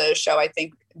of the show, I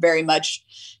think, very much.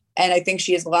 And I think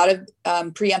she has a lot of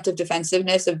preemptive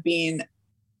defensiveness of being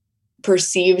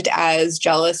perceived as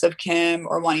jealous of Kim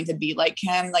or wanting to be like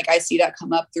Kim. Like I see that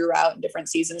come up throughout in different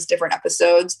seasons, different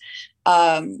episodes. We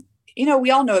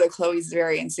all know that Khloe's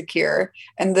very insecure,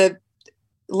 and the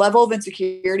level of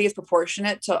insecurity is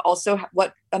proportionate to also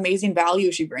what amazing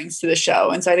value she brings to the show.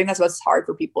 And so I think that's what's hard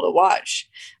for people to watch.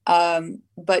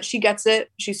 But she gets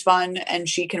it. She's fun, and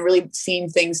she can really seam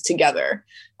things together.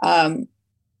 I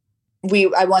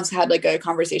once had like a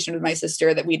conversation with my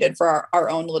sister that we did for our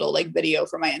own little like video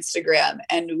for my Instagram.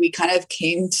 And we kind of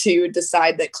came to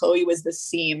decide that Khloe was the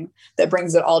seam that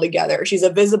brings it all together. She's a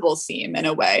visible seam in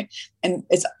a way. And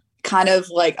it's kind of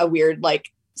like a weird,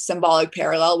 like symbolic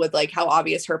parallel with like how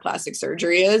obvious her plastic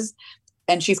surgery is.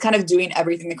 And she's kind of doing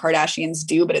everything the Kardashians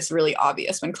do, but it's really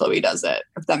obvious when Khloe does it,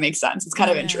 if that makes sense. It's kind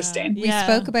of interesting. We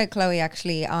spoke about Khloe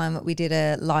actually. We did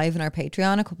a live in our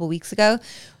Patreon a couple of weeks ago.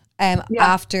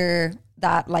 After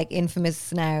that, like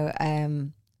infamous now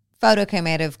photo came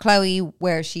out of Khloe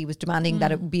where she was demanding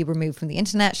that it be removed from the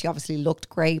internet. She obviously looked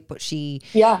great, but she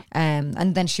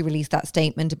and then she released that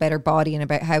statement about her body and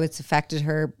about how it's affected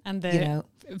her, and the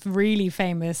really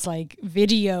famous like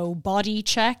video body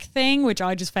check thing, which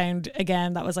I just found,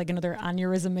 again, that was like another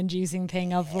aneurysm inducing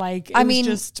thing of like,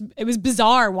 it was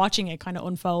bizarre watching it kind of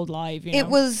unfold live. You know? It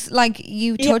was like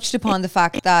you touched upon the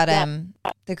fact that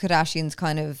the Kardashians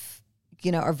kind of,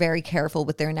 you know, are very careful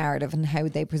with their narrative and how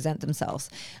they present themselves.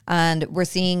 And we're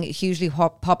seeing hugely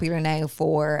popular now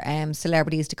for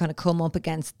celebrities to kind of come up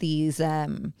against these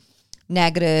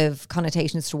negative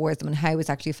connotations towards them and how it's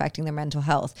actually affecting their mental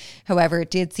health. However, it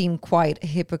did seem quite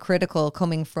hypocritical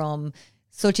coming from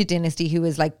such a dynasty who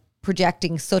is like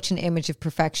projecting such an image of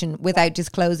perfection without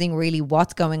disclosing really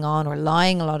what's going on, or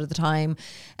lying a lot of the time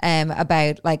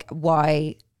about like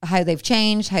how they've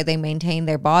changed, how they maintain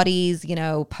their bodies, you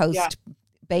know, post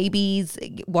babies,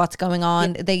 what's going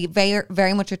on. They very,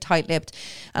 very much are tight-lipped.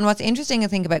 And what's interesting, I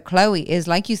think, about Khloe is,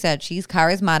 like you said, she's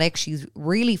charismatic, she's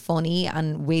really funny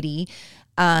and witty,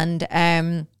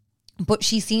 and but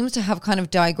she seems to have kind of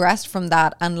digressed from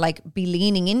that and like be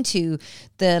leaning into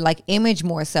the like image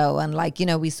more so. And like, you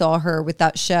know, we saw her with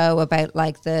that show about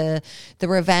like the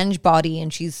revenge body,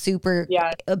 and she's super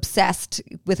obsessed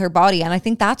with her body. And I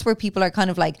think that's where people are kind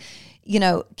of like, you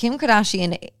know, Kim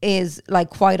Kardashian is like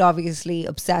quite obviously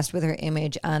obsessed with her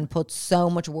image and puts so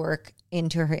much work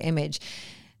into her image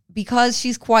because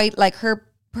she's quite like, her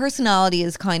personality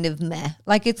is kind of meh.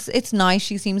 Like it's nice,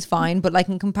 she seems fine, but like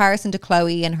in comparison to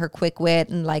Khloe and her quick wit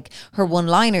and like her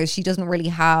one-liners, she doesn't really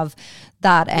have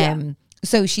that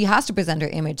so she has to present her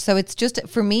image. So it's just,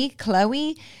 for me,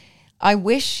 Khloe, I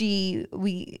wish she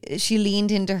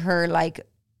leaned into her like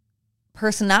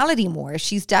personality more.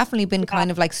 She's definitely been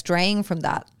kind of like straying from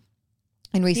that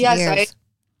in recent years.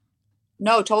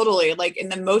 No, totally. Like in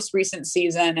the most recent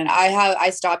season, and I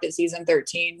stopped at season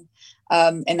 13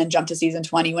 and then jumped to season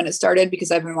 20 when it started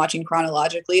because I've been watching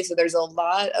chronologically. So there's a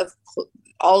lot of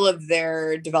all of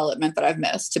their development that I've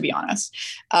missed, to be honest.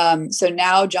 So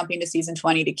now jumping to season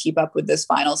 20 to keep up with this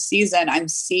final season, I'm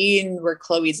seeing where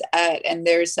Khloe's at, and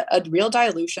there's a real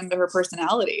dilution to her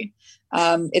personality.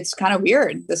 It's kind of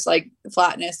weird, this like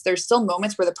flatness. There's still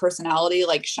moments where the personality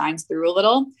like shines through a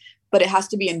little, but it has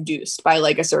to be induced by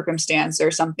like a circumstance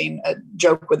or something, a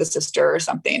joke with a sister or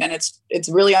something. And it's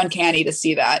really uncanny to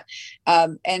see that.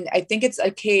 And I think it's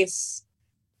a case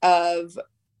of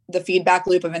the feedback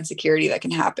loop of insecurity that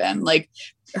can happen. Like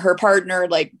her partner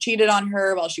like cheated on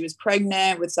her while she was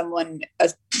pregnant with someone,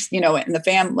 you know, in the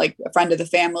family, like a friend of the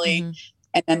family. Mm-hmm.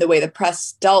 And then the way the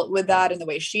press dealt with that and the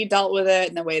way she dealt with it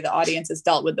and the way the audience has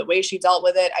dealt with the way she dealt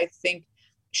with it, I think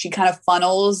she kind of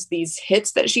funnels these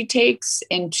hits that she takes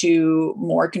into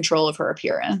more control of her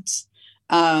appearance.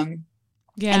 And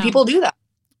people do that.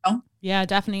 You know? Yeah,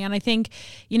 definitely. And I think,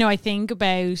 you know, I think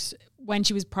about when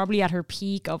she was probably at her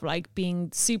peak of like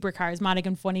being super charismatic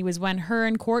and funny was when her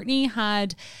and Kourtney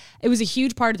it was a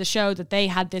huge part of the show that they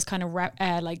had this kind of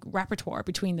like repertoire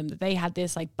between them, that they had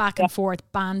this like back and forth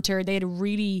banter. They had a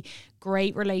really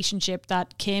great relationship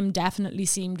that Kim definitely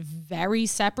seemed very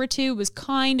separate to. It was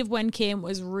kind of when Kim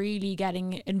was really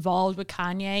getting involved with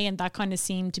Kanye, and that kind of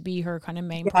seemed to be her kind of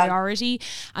main priority.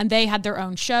 And they had their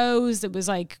own shows. It was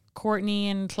like Kourtney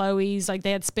and Khloe's, like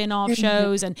they had spin-off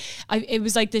shows, and it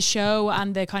was like the show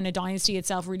and the kind of dynasty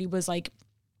itself really was like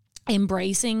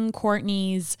embracing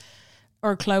Kourtney's,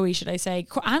 or Khloe should I say,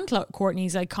 and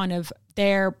Kourtney's like kind of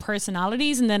their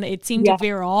personalities, and then it seemed to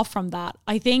veer off from that.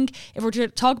 I think if we're to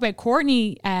talk about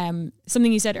Kourtney,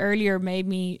 something you said earlier made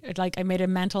me like, I made a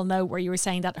mental note where you were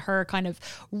saying that her kind of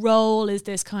role is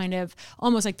this kind of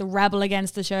almost like the rebel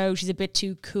against the show. She's a bit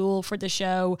too cool for the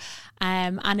show.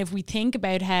 And if we think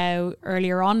about how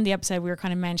earlier on in the episode we were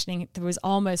kind of mentioning there was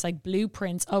almost like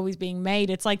blueprints always being made.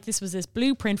 It's like this was this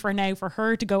blueprint for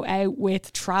her to go out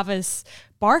with Travis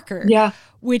Barker,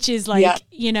 which is like,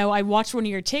 you know, I watched one of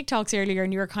your TikToks earlier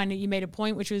and you made a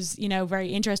point which was, you know, very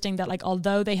interesting, that like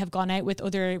although they have gone out with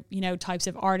other, you know, types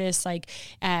of artists like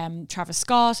Travis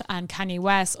Scott and Kanye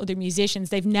West, other musicians,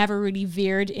 they've never really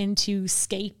veered into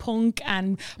skate punk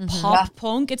and pop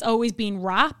punk. It's always been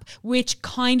rap, which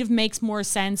kind of makes more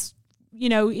sense. You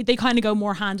know, they kind of go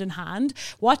more hand in hand.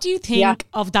 What do you think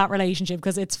of that relationship?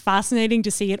 Because it's fascinating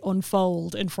to see it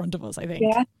unfold in front of us, I think.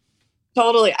 Yeah.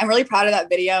 Totally. I'm really proud of that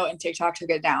video, and TikTok took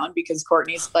it down because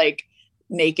Kourtney's like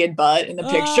naked butt in the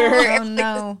picture. Oh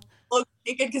no. Look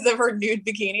naked because of her nude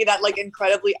bikini, that like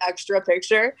incredibly extra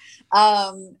picture.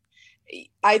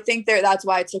 I think that's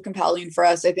why it's so compelling for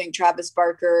us. I think Travis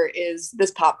Barker is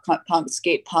this pop punk,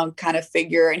 skate punk kind of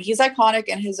figure, and he's iconic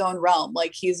in his own realm.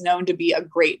 Like, he's known to be a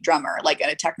great drummer, like, and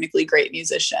a technically great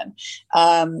musician.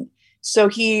 So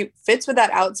he fits with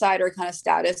that outsider kind of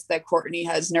status that Courtney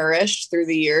has nourished through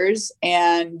the years.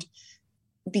 And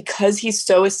because he's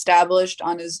so established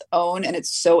on his own and it's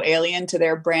so alien to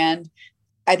their brand,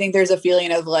 I think there's a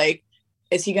feeling of like,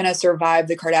 is he going to survive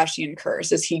the Kardashian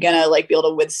curse? Is he going to like be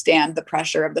able to withstand the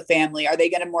pressure of the family? Are they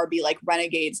going to more be like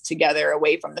renegades together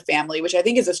away from the family, which I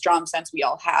think is a strong sense we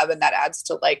all have. And that adds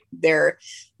to like their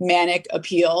manic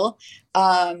appeal.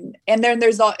 And then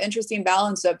there's the interesting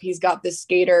balance of, he's got this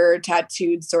skater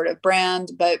tattooed sort of brand,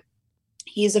 but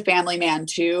he's a family man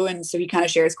too. And so he kind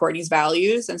of shares Courtney's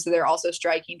values. And so they're also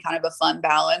striking kind of a fun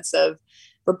balance of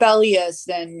rebellious,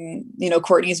 and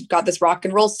Courtney's got this rock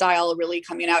and roll style really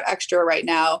coming out extra right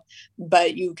now,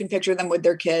 but you can picture them with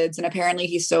their kids, and apparently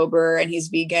he's sober and he's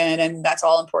vegan, and that's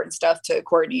all important stuff to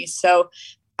Courtney. So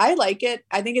I like it.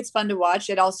 I think it's fun to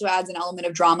watch. It also adds an element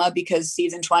of drama because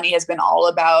season 20 has been all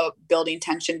about building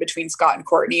tension between Scott and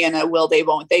Courtney in a will they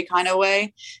won't they kind of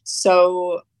way.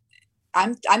 So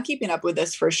I'm keeping up with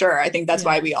this for sure. I think that's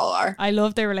why we all are. I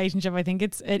love their relationship. I think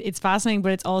it's fascinating,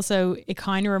 but it's also, it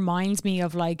kind of reminds me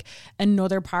of like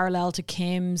another parallel to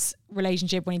Kim's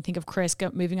relationship when you think of Kris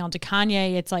moving on to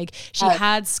Kanye. It's like she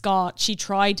had Scott, she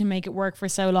tried to make it work for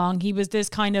so long. He was this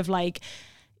kind of like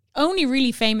only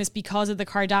really famous because of the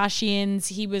Kardashians.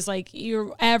 He was like,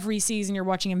 every season you're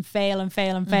watching him fail and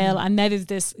fail and fail. And now there's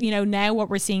this, now what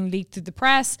we're seeing leaked through the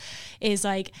press is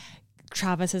like,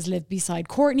 Travis has lived beside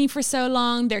Courtney for so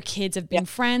long. Their kids have been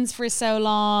friends for so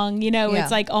long.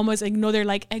 It's like almost another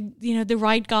like, the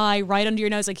right guy right under your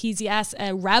nose. Like, he's, yes,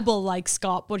 a rebel like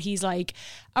Scott, but he's like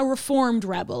a reformed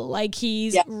rebel. Like,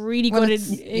 he's really good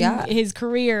in his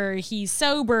career. He's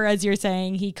sober, as you're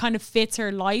saying. He kind of fits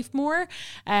her life more.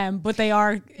 But they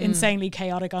are insanely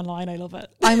chaotic online. I love it.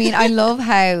 I mean, I love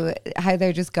how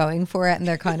they're just going for it, and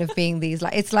they're kind of being these,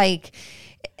 like, it's like,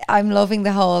 I'm loving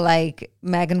the whole like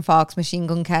Megan Fox, Machine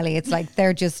Gun Kelly. It's like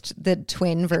they're just the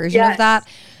twin version of that.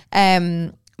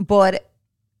 But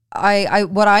I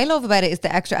what I love about it is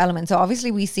the extra element. So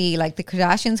obviously we see like the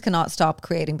Kardashians cannot stop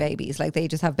creating babies. Like, they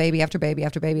just have baby after baby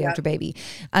after baby after baby.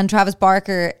 And Travis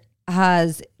Barker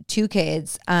has 2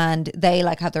 kids, and they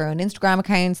like have their own Instagram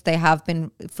accounts. They have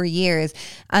been for years.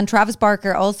 And Travis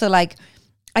Barker also, like,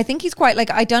 I think he's quite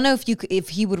like, I don't know if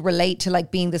he would relate to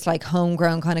like being this like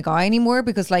homegrown kind of guy anymore,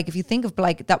 because like if you think of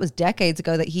like, that was decades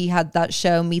ago that he had that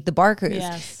show Meet the Barkers.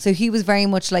 Yes. So he was very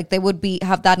much like, they would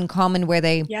have that in common, where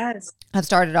they have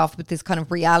started off with this kind of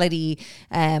reality,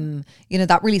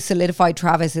 that really solidified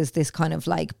Travis as this kind of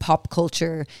like pop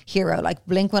culture hero. Like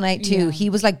Blink-182, he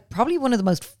was like probably one of the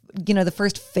most, the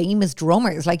first famous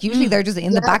drummers. Like, usually they're just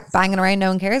in the back banging around, no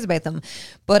one cares about them.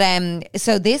 But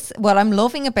so what I'm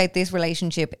loving about this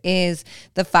relationship is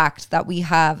the fact that we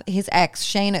have his ex,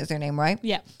 Shayna is her name, right?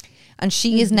 Yeah. And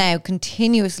she is now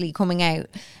continuously coming out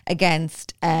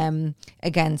against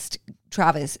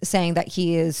Travis, saying that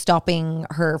he is stopping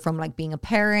her from like being a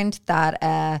parent,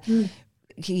 that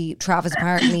Travis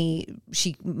apparently,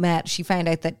 she found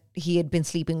out that he had been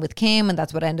sleeping with Kim, and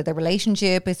that's what ended their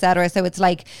relationship, etc. So it's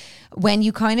like, when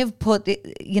you kind of put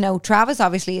Travis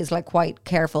obviously is like quite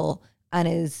careful and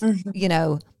is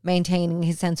maintaining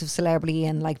his sense of celebrity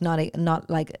and like not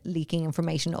like leaking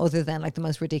information other than like the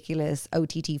most ridiculous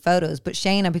OTT photos. But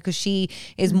Shayna, because she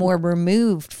is more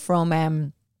removed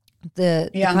from the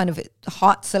kind of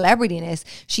hot celebrityness,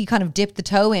 she kind of dipped the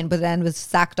toe in, but then was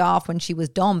sacked off when she was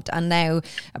dumped. And now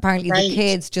apparently the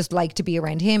kids just like to be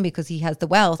around him because he has the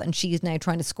wealth, and she's now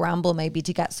trying to scramble maybe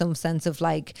to get some sense of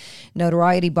like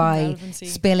notoriety by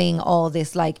spilling all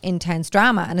this like intense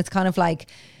drama. And it's kind of like,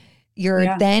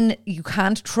 then you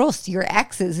can't trust your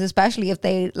exes, especially if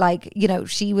they like,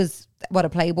 she was a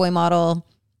Playboy model.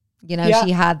 She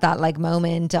had that like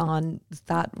moment on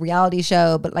that reality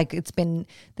show, but like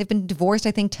they've been divorced,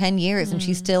 I think 10 years, and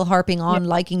she's still harping on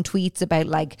liking tweets about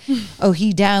like, oh,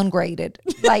 he downgraded.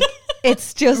 Like,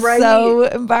 it's just so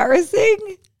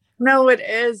embarrassing. No, it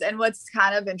is. And what's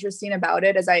kind of interesting about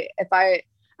it is I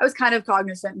was kind of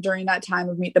cognizant during that time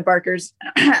of Meet the Barkers.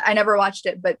 I never watched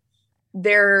it, but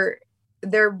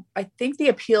I think the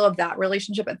appeal of that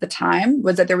relationship at the time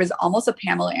was that there was almost a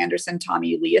Pamela Anderson,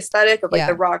 Tommy Lee aesthetic of like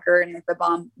the rocker and like the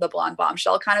blonde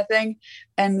bombshell kind of thing.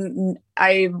 And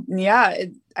I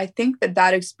think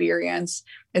that experience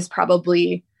is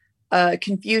probably a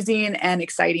confusing and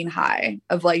exciting high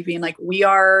of like being like, we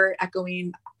are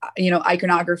echoing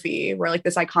iconography. We're like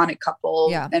this iconic couple,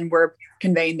 Yeah. and we're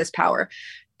conveying this power.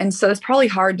 And so it's probably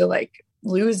hard to like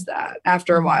lose that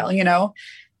after a while,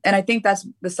 And I think that's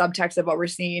the subtext of what we're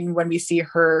seeing when we see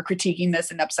her critiquing this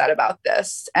and upset about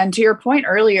this. And to your point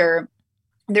earlier,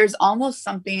 there's almost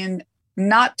something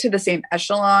not to the same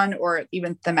echelon or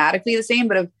even thematically the same,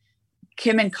 but of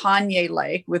Kim and Kanye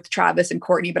like with Travis and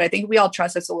Kourtney. But I think we all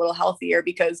trust it's a little healthier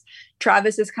because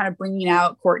Travis is kind of bringing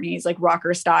out Kourtney's like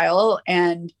rocker style,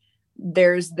 and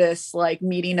there's this like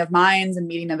meeting of minds and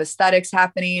meeting of aesthetics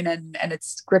happening, and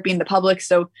it's gripping the public.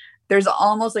 So there's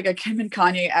almost like a Kim and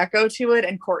Kanye echo to it,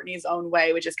 and Kourtney's own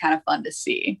way, which is kind of fun to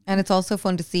see. And it's also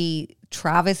fun to see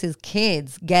Travis's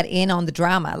kids get in on the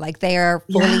drama. Like they are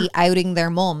fully outing their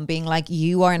mum, being like,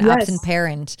 you are an absent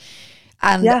parent.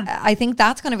 And I think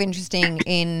that's kind of interesting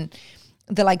in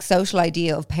the like social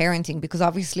idea of parenting, because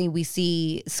obviously we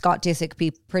see Scott Disick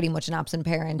be pretty much an absent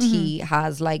parent. He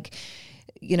has like,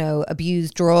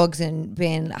 abused drugs and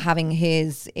been having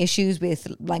his issues with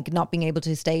like not being able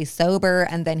to stay sober,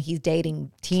 and then he's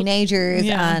dating teenagers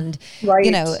and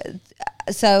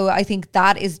so I think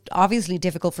that is obviously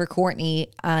difficult for Kourtney,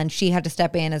 and she had to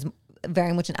step in as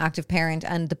very much an active parent,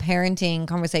 and the parenting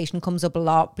conversation comes up a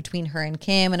lot between her and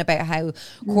Kim, and about how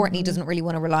Kourtney doesn't really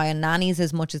want to rely on nannies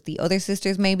as much as the other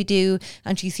sisters maybe do,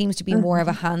 and she seems to be more of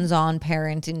a hands-on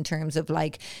parent in terms of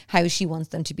like how she wants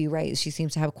them to be raised. She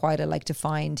seems to have quite a like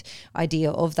defined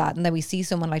idea of that. And then we see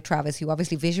someone like Travis, who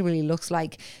obviously visually looks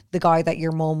like the guy that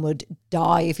your mom would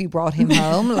die if you brought him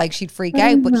home, like she'd freak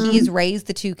out, but he has raised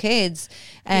the two kids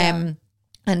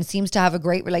and seems to have a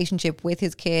great relationship with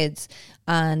his kids.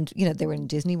 And, they were in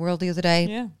Disney World the other day.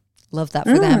 Yeah. Love that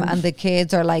for them. And the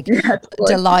kids are like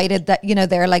delighted that,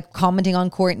 they're like commenting on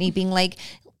Kourtney being like,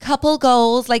 couple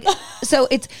goals. Like, so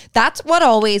that's what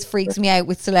always freaks me out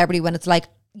with celebrity, when it's like,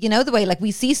 the way like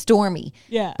we see Stormy.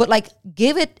 Yeah. But like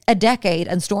give it a decade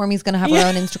and Stormy's going to have her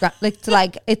own Instagram.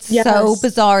 It's so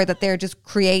bizarre that they're just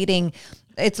creating,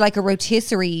 it's like a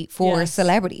rotisserie for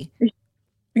celebrity.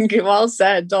 Well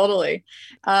said. Totally.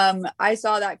 I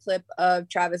saw that clip of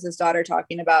Travis's daughter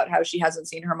talking about how she hasn't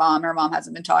seen her mom. Her mom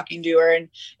hasn't been talking to her. And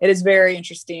it is very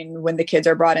interesting when the kids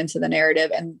are brought into the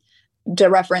narrative. And to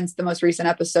reference the most recent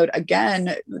episode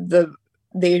again,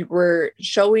 they were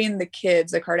showing the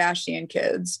kids, the Kardashian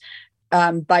kids,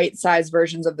 bite-sized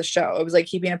versions of the show. It was like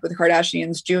Keeping Up with the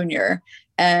Kardashians Junior.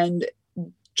 And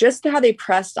just how they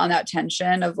pressed on that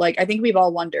tension of like, I think we've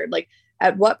all wondered, like,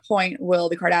 at what point will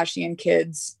the Kardashian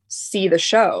kids see the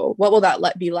show? What will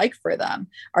that be like for them?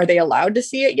 Are they allowed to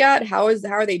see it yet? How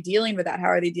are they dealing with that? How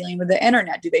are they dealing with the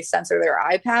internet? Do they censor their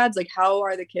iPads? Like, how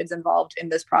are the kids involved in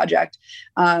this project?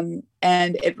 And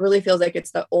it really feels like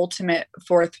it's the ultimate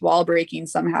fourth wall breaking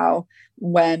somehow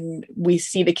when we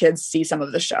see the kids see some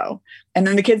of the show. And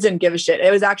then the kids didn't give a shit. It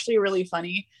was actually really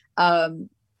funny.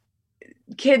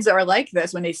 Kids are like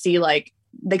this when they see like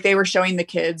they were showing the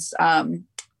kids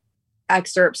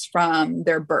excerpts from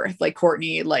their birth, like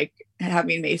Kourtney, like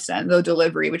having Mason, the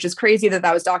delivery, which is crazy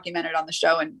that was documented on the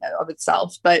show in of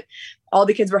itself. But all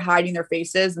the kids were hiding their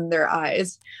faces and their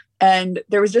eyes. And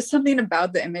there was just something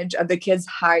about the image of the kids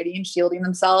hiding, shielding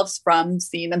themselves from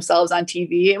seeing themselves on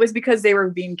TV. It was because they were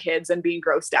being kids and being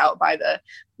grossed out by the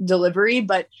delivery.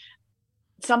 But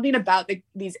something about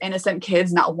these innocent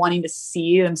kids not wanting to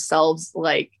see themselves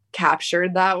like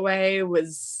captured that way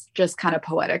was just kind of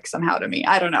poetic somehow to me.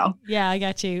 I don't know. Yeah, I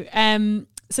get you.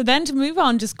 So then to move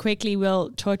on just quickly,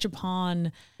 we'll touch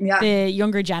upon the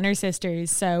younger Jenner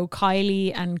sisters. So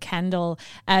Kylie and Kendall.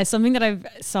 Something that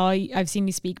I've seen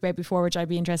you speak about before, which I'd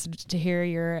be interested to hear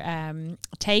your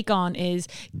take on, is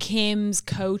Kim's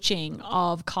coaching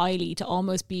of Kylie to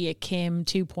almost be a Kim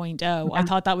 2.0. Yeah. I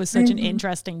thought that was such an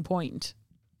interesting point.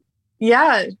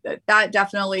 Yeah, that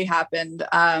definitely happened.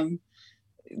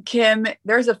 Kim,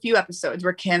 there's a few episodes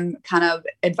where Kim kind of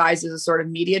advises a sort of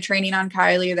media training on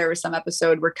Kylie. There was some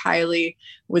episode where Kylie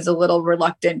was a little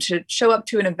reluctant to show up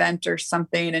to an event or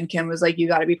something. And Kim was like, you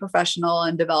got to be professional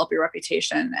and develop your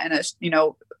reputation in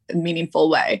a meaningful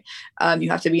way. You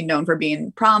have to be known for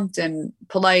being prompt and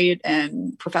polite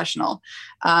and professional.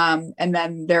 And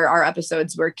then there are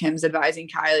episodes where Kim's advising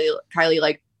Kylie,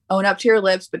 like, own up to your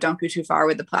lips, but don't go too far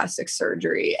with the plastic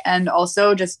surgery. And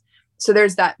also just, so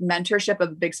there's that mentorship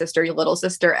of big sister, little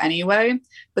sister anyway,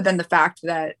 but then the fact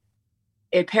that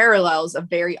it parallels a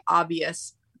very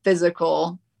obvious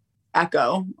physical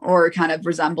echo or kind of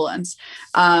resemblance.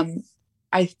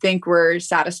 I think we're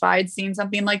satisfied seeing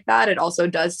something like that. It also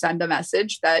does send a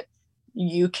message that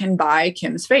you can buy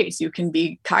Kim's face. You can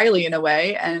be Kylie in a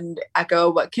way and echo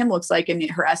what Kim looks like in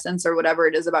her essence or whatever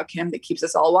it is about Kim that keeps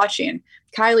us all watching.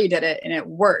 Kylie did it and it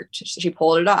worked. She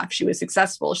pulled it off. She was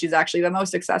successful. She's actually the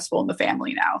most successful in the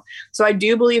family now. So I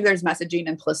do believe there's messaging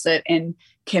implicit in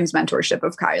Kim's mentorship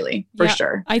of Kylie for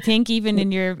sure. I think even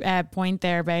in your point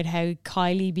there about how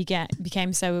Kylie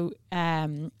became so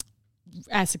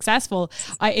successful,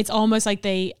 it's almost like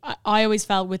I always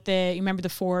felt with you remember the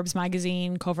Forbes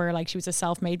magazine cover, like she was a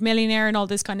self-made millionaire and all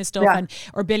this kind of stuff,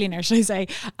 or billionaire should I say,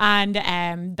 and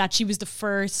that she was the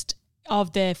first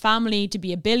of the family to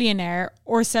be a billionaire,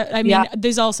 or so. I mean,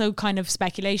 there's also kind of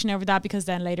speculation over that, because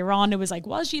then later on it was like,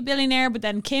 was she a billionaire? But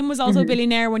then Kim was also a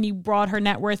billionaire when you brought her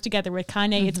net worth together with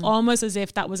Kanye. It's almost as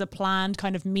if that was a planned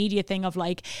kind of media thing of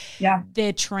like,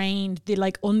 the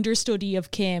like understudy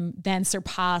of Kim then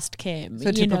surpassed Kim.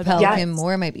 So to propel Kim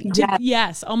more, maybe.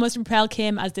 Yes, almost propel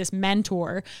Kim as this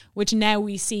mentor, which now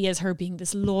we see as her being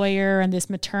this lawyer and this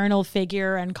maternal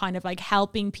figure and kind of like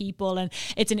helping people. And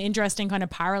it's an interesting kind of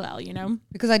parallel, you know?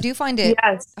 Because I do find it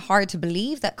hard to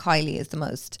believe that Kylie is the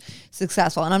most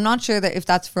successful. And I'm not sure that if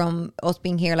that's from us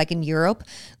being here, like in Europe,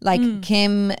 like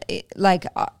Kim, like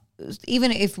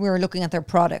even if we're looking at their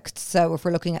products, so if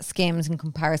we're looking at Skims in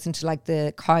comparison to like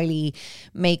the Kylie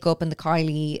makeup and the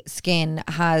Kylie skin,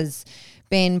 has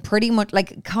been pretty much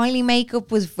like Kylie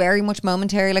makeup was very much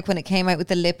momentary. Like when it came out with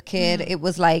the lip kit, it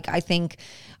was like, I think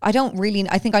I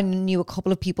knew a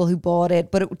couple of people who bought it,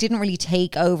 but it didn't really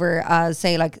take over as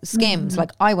say like Skims.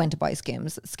 Like I went to buy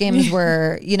Skims. Skims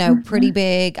were, you know, pretty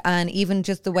big, and even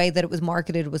just the way that it was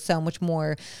marketed was so much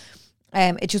more,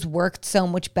 it just worked so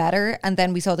much better. And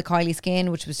then we saw the Kylie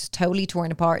skin, which was just totally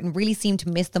torn apart and really seemed to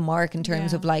miss the mark in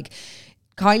terms of like,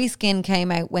 Kylie skin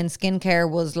came out when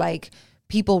skincare was like,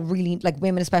 people really, like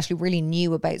women especially, really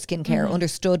knew about skincare,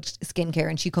 understood skincare,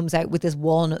 and she comes out with this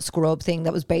walnut scrub thing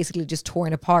that was basically just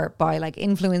torn apart by like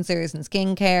influencers and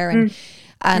skincare,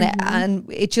 and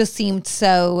it just seemed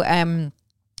so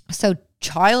so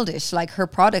childish. Like her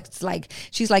products, like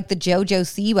she's like the Jojo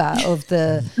Siwa of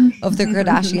the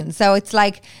Kardashians. So it's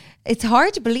like, it's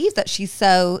hard to believe that she's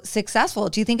so successful.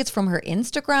 Do you think it's from her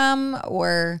Instagram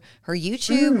or her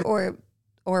YouTube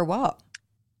or what?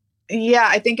 Yeah,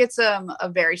 I think it's a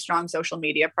very strong social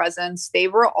media presence. They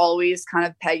were always kind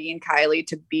of pegging Kylie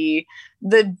to be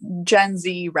the Gen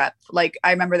Z rep. Like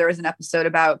I remember there was an episode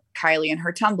about Kylie and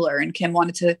her Tumblr, and Kim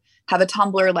wanted to have a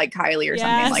Tumblr like Kylie or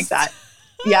something like that.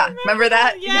 Yeah, remember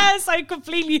that? Yes, I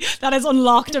completely, that has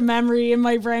unlocked a memory in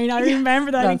my brain. I remember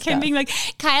that. And Kim being like,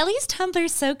 Kylie's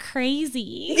Tumblr's so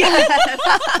crazy.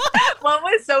 What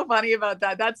was so funny about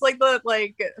that? That's like the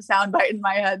soundbite in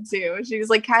my head too. She was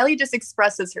like, Kylie just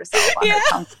expresses herself on her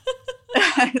Tumblr.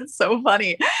 It's so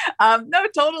funny. No,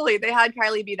 totally. They had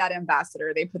Kylie be that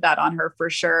ambassador. They put that on her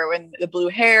for sure. And the blue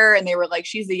hair, and they were like,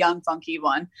 she's the young, funky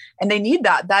one. And they need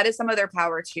that. That is some of their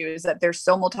power too, is that they're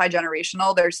so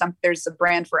multi-generational. There's a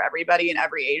brand for everybody in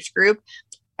every age group.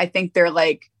 I think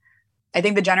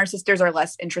the Jenner sisters are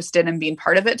less interested in being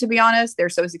part of it, to be honest. They're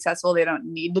so successful, they don't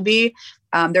need to be.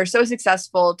 They're so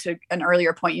successful, to an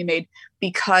earlier point you made,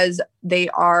 because they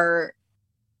are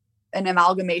an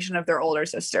amalgamation of their older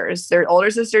sisters. Their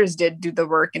older sisters did do the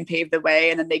work and pave the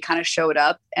way, and then they kind of showed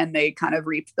up and they kind of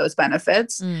reaped those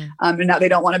benefits. And now they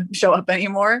don't want to show up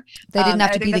anymore. They didn't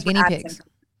have to be the guinea pigs.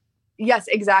 Yes,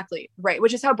 exactly. Right.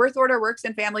 Which is how birth order works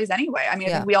in families anyway. I mean,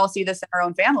 I think we all see this in our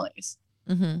own families.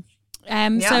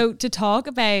 So to talk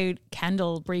about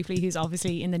Kendall briefly, who's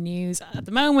obviously in the news at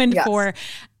the moment for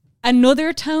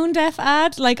another tone deaf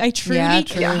ad. Like I truly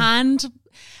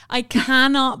I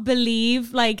cannot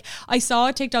believe, like I saw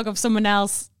a TikTok of someone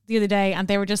else the other day, and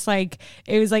they were just like,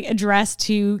 it was like addressed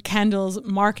to Kendall's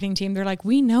marketing team. They're like,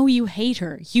 we know you hate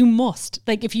her. You must,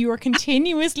 like, if you are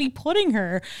continuously putting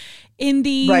her in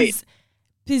these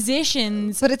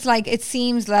positions. But it's like, it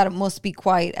seems that it must be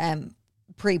quite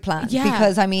pre-planned,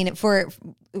 because I mean,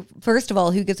 first of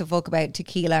all, who gives a fuck about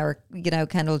tequila or, you know,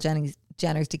 Kendall Jenner's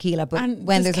tequila? But and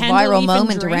when there's Kendall a viral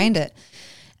moment around it,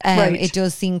 it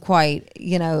does seem quite,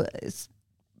 you know,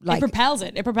 like it propels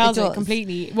it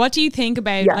completely. What do you think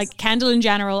about like Kendall in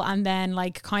general, and then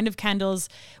like kind of Kendall's,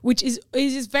 which is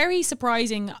very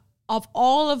surprising. Of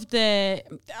all of them,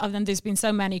 there's been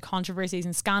so many controversies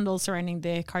and scandals surrounding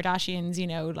the Kardashians, you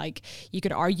know, like you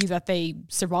could argue that they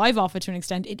survive off it to an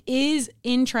extent. It is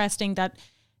interesting that,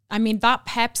 I mean, that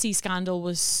Pepsi scandal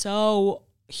was so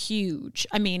huge.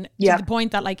 I mean, to the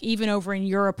point that like even over in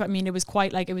Europe, I mean, it was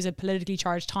quite like, it was a politically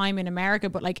charged time in America,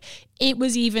 but like it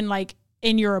was even like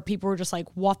in Europe, people were just like,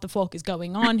 what the fuck is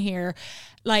going on here?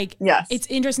 Like, it's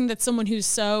interesting that someone who's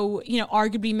so, you know,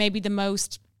 arguably maybe the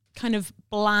most kind of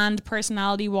bland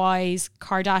personality wise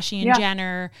Kardashian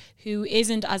Jenner, who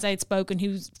isn't as outspoken,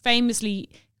 who's famously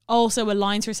also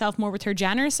aligns herself more with her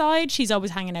Jenner side. She's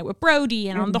always hanging out with Brody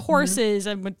and on the horses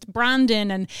and with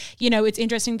Brandon, and you know, it's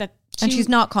interesting that and she's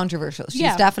not controversial.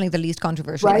 She's definitely the least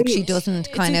controversial. Like, she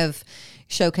doesn't kind of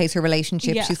showcase her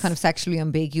relationship. She's kind of sexually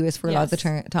ambiguous for a lot of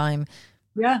the time.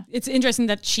 Yeah, it's interesting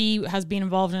that she has been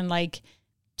involved in like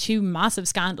 2 massive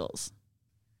scandals.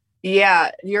 Yeah,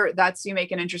 you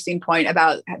make an interesting point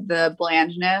about the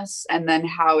blandness and then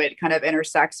how it kind of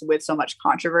intersects with so much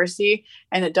controversy.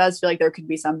 And it does feel like there could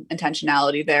be some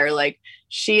intentionality there. Like,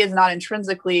 she is not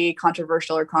intrinsically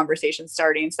controversial or conversation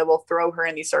starting, so we'll throw her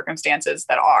in these circumstances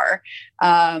that are.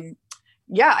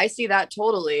 Yeah, I see that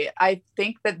totally. I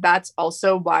think that that's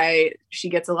also why she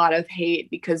gets a lot of hate,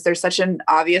 because there's such an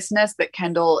obviousness that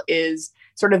Kendall is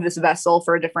sort of this vessel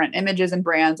for different images and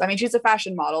brands. I mean, she's a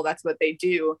fashion model. That's what they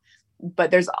do. But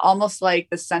there's almost like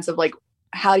this sense of like,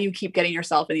 how do you keep getting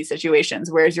yourself in these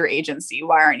situations? Where's your agency?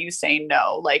 Why aren't you saying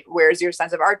no? Like, where's your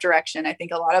sense of art direction? I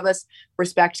think a lot of us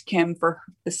respect Kim for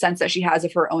the sense that she has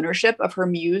of her ownership of her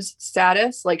muse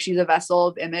status. Like, she's a vessel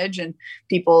of image and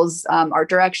people's art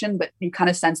direction, but you kind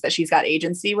of sense that she's got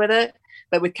agency with it.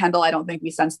 But with Kendall, I don't think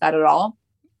we sense that at all.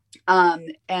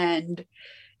 And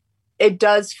it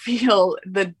does feel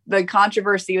the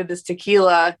controversy with this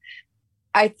tequila.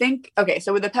 I think, okay,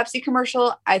 so with the Pepsi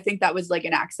commercial, I think that was like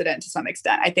an accident to some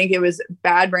extent. I think it was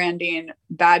bad branding,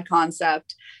 bad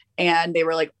concept. And they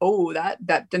were like, oh, that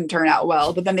didn't turn out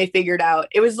well. But then they figured out,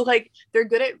 it was like, they're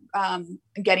good at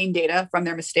getting data from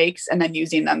their mistakes and then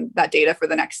using that data for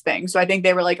the next thing. So I think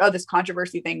they were like, oh, this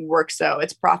controversy thing works. So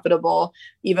it's profitable,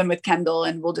 even with Kendall.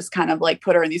 And we'll just kind of like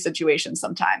put her in these situations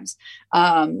sometimes.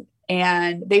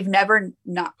 And they've never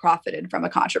not profited from a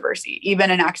controversy, even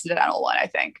an accidental one, I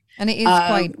think. And it is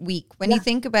quite weak. When you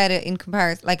think about it in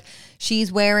comparison, like,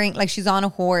 she's wearing, like, she's on a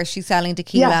horse, she's selling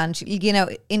tequila, and she, you know,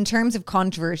 in terms of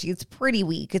controversy, it's pretty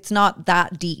weak. It's not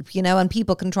that deep, you know, and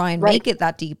people can try and make it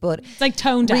that deep, but it's like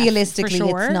tone deaf, realistically, for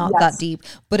sure. It's not that deep.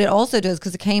 But it also does,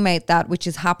 because it came out that, which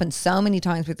has happened so many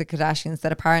times with the Kardashians,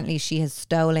 that apparently she has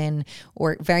stolen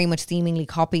or very much seemingly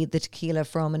copied the tequila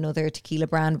from another tequila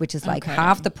brand, which is like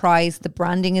half the price. The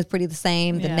branding is pretty the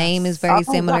same. The name is very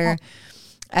similar.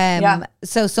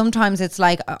 So sometimes it's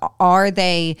like, are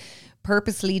they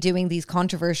purposely doing these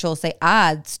controversial, say,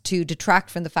 ads to detract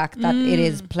from the fact that it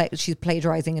is she's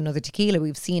plagiarizing another tequila?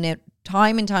 We've seen it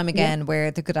time and time again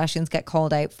where the Kardashians get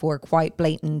called out for quite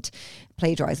blatant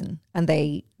plagiarizing, and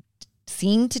they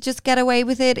seem to just get away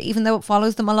with it, even though it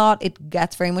follows them a lot. It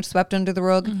gets very much swept under the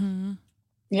rug.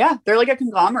 Yeah, they're like a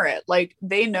conglomerate. Like,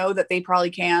 they know that they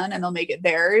probably can, and they'll make it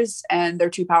theirs, and they're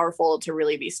too powerful to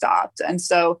really be stopped. And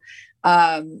so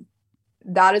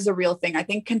that is a real thing. I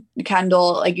think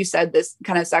Kendall, like you said, this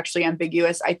kind of sexually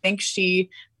ambiguous, I think she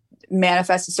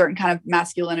manifests a certain kind of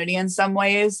masculinity in some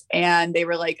ways. And they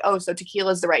were like, oh, so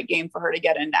tequila is the right game for her to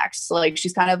get in next. So, like,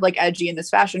 she's kind of like edgy in this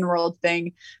fashion world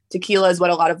thing. Tequila is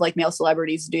what a lot of like male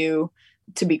celebrities do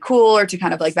to be cool or to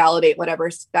kind of like validate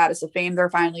whatever status of fame they're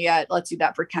finally at. Let's do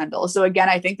that for Kendall. So again,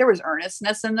 I think there was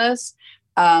earnestness in this.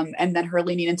 And then her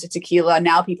leaning into tequila.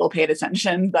 Now people paid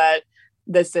attention that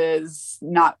this is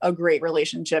not a great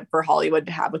relationship for Hollywood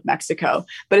to have with Mexico,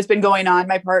 but it's been going on.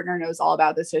 My partner knows all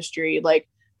about this history. Like,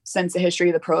 since the history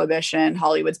of the Prohibition,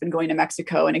 Hollywood's been going to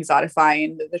Mexico and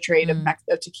exotifying the trade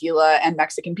of tequila and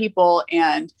Mexican people.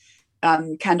 And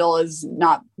Kendall is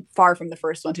not far from the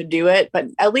first one to do it, but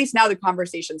at least now the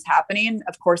conversation's happening.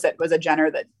 Of course, it was a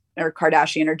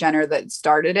Kardashian or Jenner that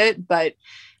started it, but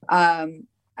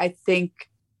I think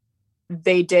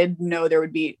they did know there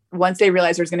would be, once they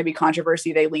realized there was going to be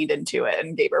controversy, they leaned into it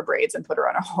and gave her braids and put her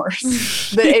on a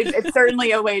horse. But it's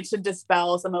certainly a way to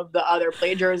dispel some of the other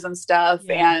plagiarism stuff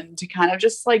and to kind of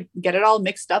just like get it all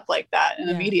mixed up like that in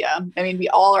the media. I mean, we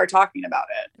all are talking about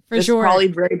it. For sure. Probably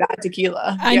very bad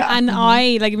tequila. And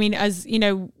I, like, I mean, as you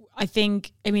know, I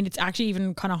think, I mean, it's actually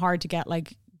even kind of hard to get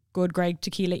like good grade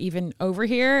tequila even over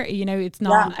here. You know, it's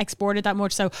not exported that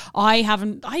much. So I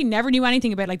never knew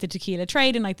anything about like the tequila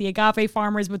trade and like the agave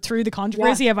farmers, but through the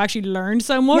controversy, I've actually learned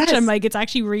so much. And like, it's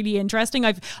actually really interesting.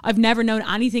 I've never known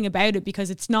anything about it because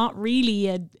it's not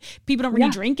really people don't really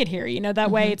drink it here, you know,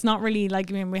 that way. It's not really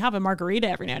like, I mean, we have a margarita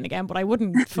every now and again, but I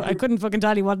couldn't fucking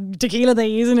tell you what tequila they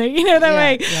use in it, you know, that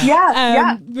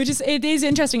way. Which is, it is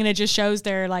interesting, and it just shows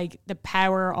their like the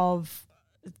power of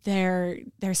their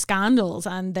scandals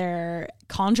and their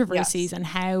controversies and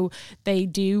how they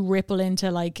do ripple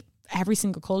into like every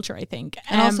single culture, I think.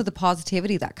 And also the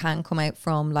positivity that can come out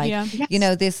from like, you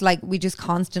know, this, like, we just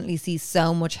constantly see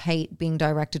so much hate being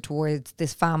directed towards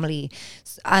this family.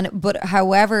 But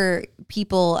however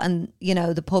people and, you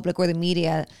know, the public or the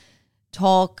media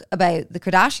talk about the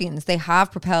Kardashians, they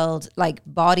have propelled like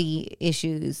body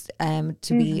issues to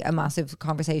be a massive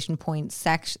conversation point,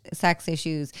 sex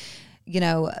issues, you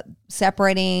know,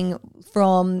 separating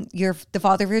from the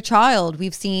father of your child.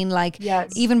 We've seen like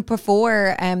even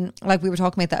before like we were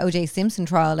talking about the OJ Simpson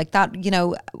trial, like that, you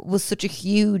know, was such a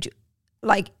huge,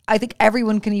 like, I think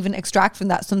everyone can even extract from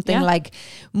that something like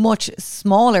much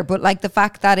smaller, but like the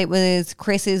fact that it was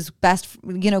Chris's best,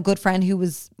 you know, good friend who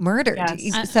was murdered.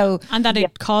 And that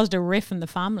it caused a rift in the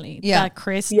family. That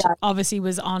Chris obviously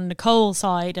was on Nicole's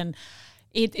side, and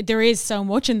there is so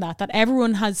much in that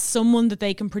everyone has someone that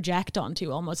they can project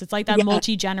onto almost. It's like that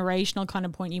multi-generational kind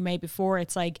of point you made before.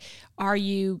 It's like, are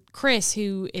you Chris,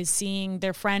 who is seeing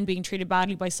their friend being treated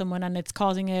badly by someone and it's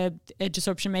causing a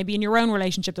disruption maybe in your own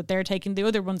relationship that they're taking the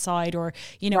other one side? Or,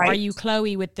 you know, are you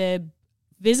Chloe with the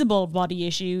visible body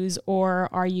issues, or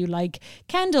are you like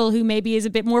Kendall, who maybe is a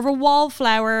bit more of a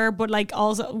wallflower, but like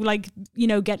also like, you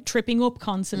know, get tripping up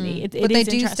constantly. But they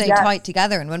do stay tight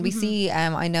together. And when we see,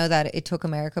 I know that it took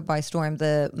America by storm,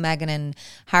 the Meghan and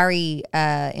Harry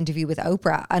interview with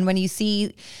Oprah, and when you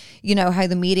see, you know, how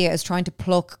the media is trying to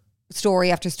pluck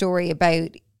story after story about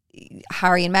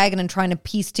Harry and Meghan and trying to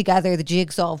piece together the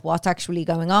jigsaw of what's actually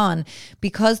going on,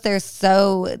 because there's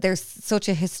such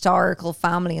a historical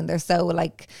family and they're so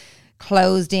like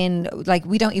closed in, like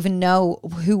we don't even know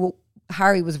who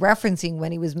Harry was referencing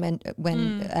when he was when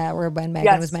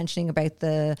Meghan was mentioning about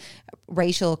the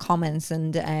racial comments.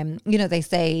 And you know, they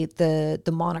say the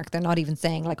monarch, they're not even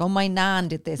saying like, oh, my nan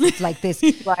did this. It's like this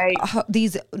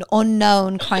these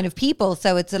unknown kind of people.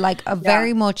 So it's like a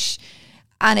very much.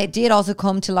 And it did also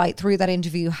come to light through that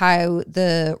interview how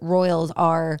the royals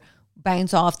are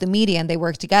bounce off the media and they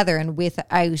work together, and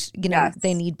without, you know,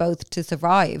 they need both to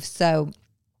survive. So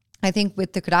I think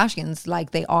with the Kardashians,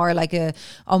 like they are like a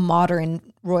modern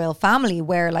royal family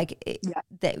where like,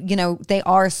 they, you know, they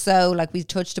are so, like we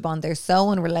touched upon, they're so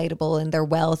unrelatable in their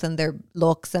wealth and their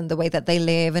looks and the way that they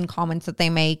live and comments that they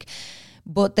make.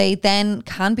 But they then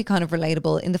can be kind of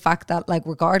relatable in the fact that, like,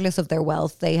 regardless of their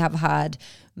wealth, they have had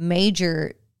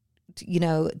major, you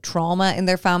know, trauma in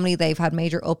their family. They've had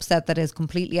major upset that is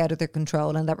completely out of their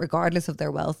control, and that regardless of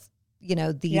their wealth, you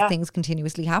know, these things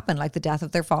continuously happen, like the death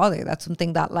of their father. That's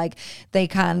something that, like, they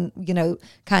can, you know,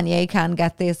 Kanye can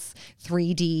get this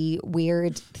 3D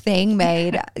weird thing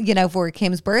made, you know, for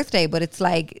Kim's birthday, but it's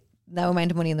like no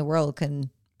amount of money in the world can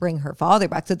bring her father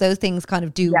back. So those things kind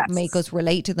of do make us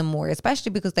relate to them more, especially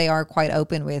because they are quite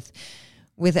open with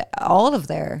all of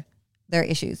their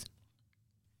issues.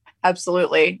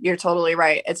 Absolutely. You're totally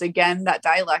right. It's again that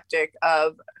dialectic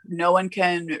of no one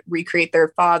can recreate their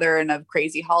father in a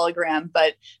crazy hologram,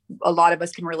 but a lot of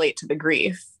us can relate to the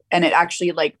grief. And it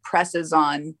actually like presses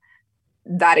on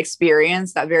that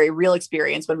experience, that very real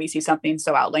experience when we see something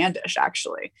so outlandish,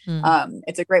 actually.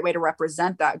 It's a great way to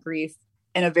represent that grief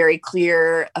in a very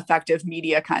clear, effective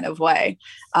media kind of way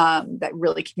that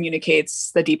really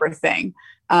communicates the deeper thing.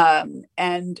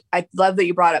 And I love that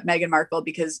you brought up Meghan Markle,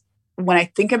 because when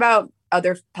I think about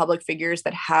other public figures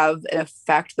that have an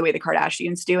effect the way the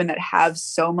Kardashians do and that have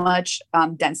so much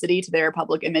density to their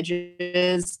public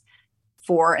images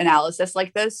for analysis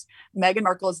like this, Meghan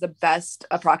Markle is the best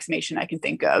approximation I can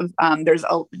think of.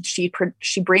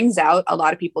 She brings out a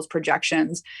lot of people's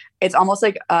projections. It's almost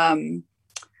like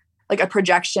a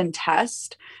projection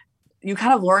test. You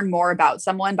kind of learn more about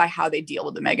someone by how they deal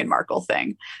with the Meghan Markle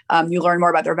thing. You learn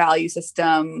more about their value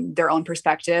system, their own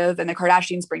perspective, and the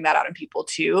Kardashians bring that out in people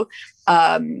too.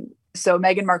 So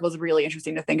Meghan Markle is really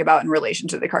interesting to think about in relation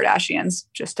to the Kardashians,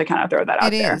 just to kind of throw that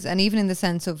out there. It is, and even in the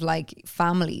sense of like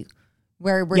family,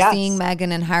 where we're seeing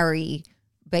Meghan and Harry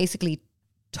basically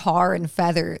tar and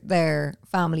feather their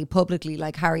family publicly.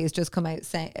 Like Harry has just come out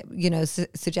saying, you know,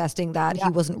 suggesting that he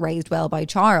wasn't raised well by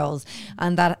Charles,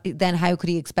 and that then how could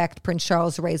he expect Prince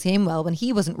Charles to raise him well when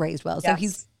he wasn't raised well? So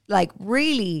he's like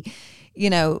really, you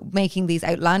know, making these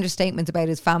outlandish statements about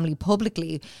his family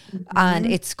publicly, and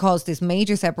it's caused this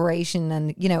major separation.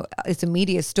 And you know, it's a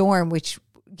media storm which,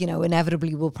 you know,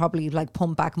 inevitably will probably like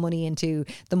pump back money into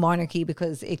the monarchy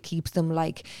because it keeps them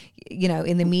like, you know,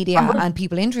 in the media and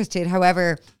people interested.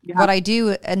 However, what I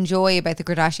do enjoy about the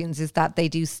Kardashians is that they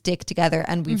do stick together,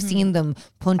 and we've seen them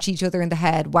punch each other in the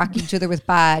head, whack each other with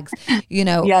bags, you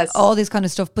know, all this kind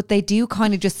of stuff. But they do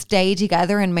kind of just stay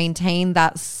together and maintain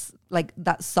that like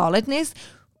that solidness,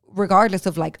 regardless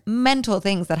of like mental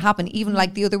things that happen, even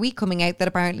like the other week coming out that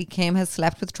apparently Kim has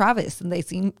slept with Travis and they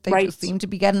just seem to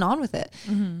be getting on with it,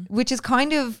 which is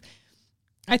kind of,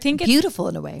 I think, beautiful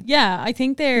in a way. Yeah, I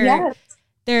think I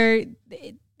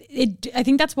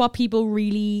think that's what people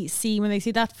really see when they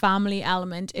see that family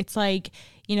element. It's like,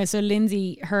 you know, so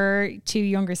Lindsay, her 2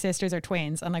 younger sisters are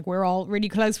twins, and like we're all really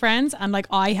close friends, and like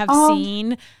I have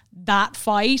seen that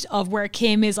fight of where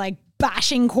Kim is like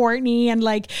bashing Courtney, and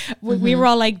like we were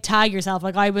all like, tag yourself.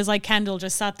 Like I was like, Kendall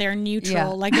just sat there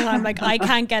neutral. Like I'm like, I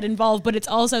can't get involved. But it's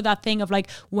also that thing of like,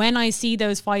 when I see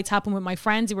those fights happen with my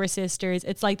friends who are sisters,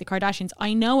 it's like the Kardashians.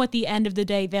 I know at the end of the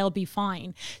day they'll be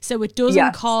fine. So it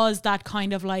doesn't cause that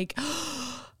kind of like,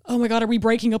 oh my God, are we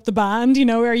breaking up the band? You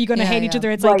know, are you going to hate each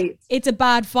other? It's like, it's a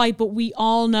bad fight, but we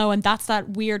all know. And that's that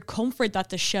weird comfort that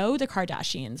the show, the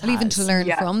Kardashians, and has. even to learn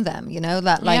from them, you know,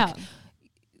 that like,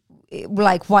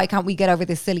 like, why can't we get over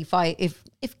this silly fight if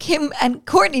Kim and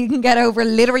Courtney can get over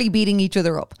literally beating each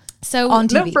other up? So on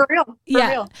TV. No, for real.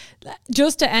 Real.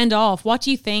 Just to end off, what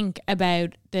do you think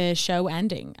about the show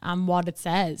ending and what it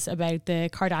says about the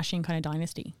Kardashian kind of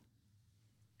dynasty?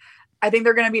 I think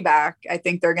they're going to be back. I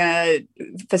think they're going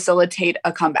to facilitate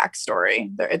a comeback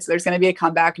story. There's going to be a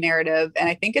comeback narrative. And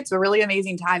I think it's a really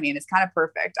amazing timing. It's kind of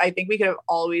perfect. I think we could have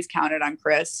always counted on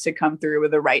Kris to come through with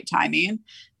the right timing.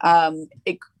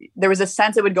 There was a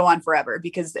sense it would go on forever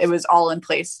because it was all in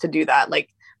place to do that. Like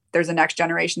there's a next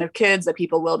generation of kids that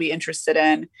people will be interested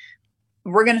in.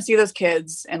 We're going to see those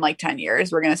kids in like 10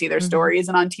 years. We're going to see their stories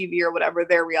and on TV or whatever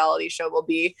their reality show will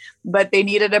be. But they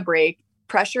needed a break.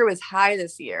 Pressure was high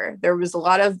this year. There was a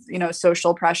lot of, you know,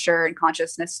 social pressure and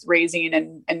consciousness raising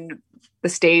in the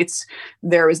States.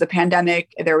 There was the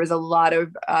pandemic. There was a lot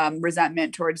of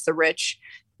resentment towards the rich.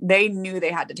 They knew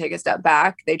they had to take a step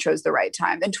back. They chose the right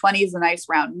time. And 20 is a nice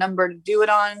round number to do it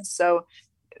on. So,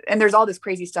 and there's all this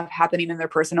crazy stuff happening in their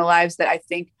personal lives that I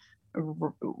think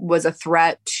was a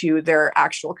threat to their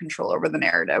actual control over the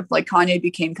narrative. Like Kanye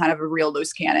became kind of a real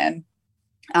loose cannon.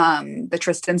 The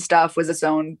Tristan stuff was its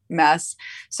own mess.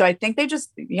 So I think they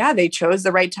chose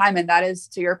the right time. And that is,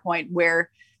 to your point, where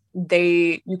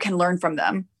you can learn from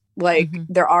them. Like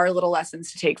there are little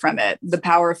lessons to take from it. The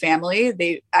power of family,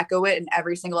 they echo it in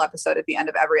every single episode at the end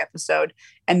of every episode,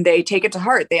 and they take it to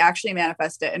heart. They actually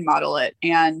manifest it and model it.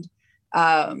 And,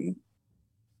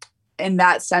 in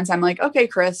that sense, I'm like, okay,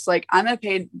 Kris, like I'm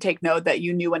going to take note that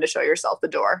you knew when to show yourself the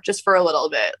door just for a little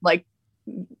bit. Like,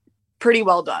 pretty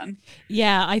well done.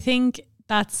 Yeah, I think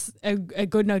that's a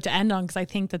good note to end on, because I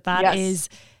think that is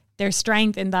their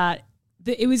strength in that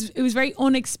it was very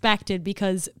unexpected,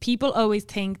 because people always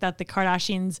think that the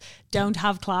Kardashians don't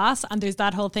have class, and there's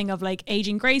that whole thing of like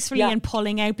aging gracefully and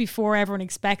pulling out before everyone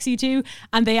expects you to,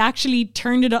 and they actually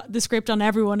turned the script on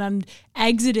everyone and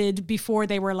exited before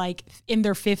they were like in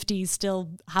their 50s still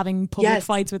having public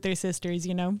fights with their sisters,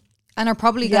 you know. And are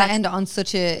probably going to end on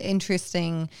such a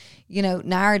interesting, you know,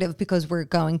 narrative, because we're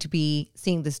going to be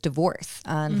seeing this divorce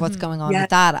and what's going on with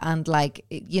that. And like,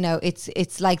 you know,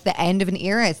 it's like the end of an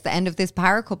era. It's the end of this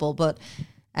power couple. But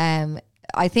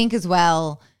I think as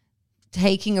well,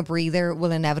 taking a breather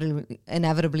will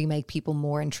inevitably make people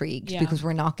more intrigued, because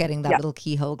we're not getting that little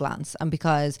keyhole glance. And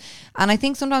I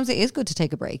think sometimes it is good to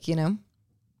take a break, you know?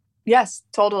 Yes,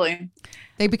 totally.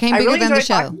 They became bigger than the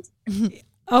show.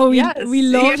 Oh, we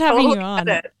loved having you on.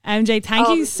 MJ, thank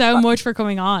you so much for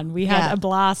coming on. We had a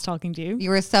blast talking to you. You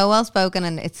were so well spoken,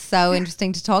 and it's so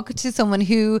interesting to talk to someone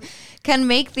who can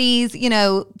make these, you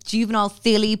know, juvenile,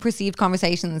 silly, perceived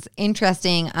conversations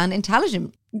interesting and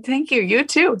intelligent. Thank you. You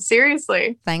too.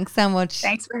 Seriously. Thanks so much.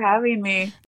 Thanks for having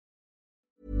me.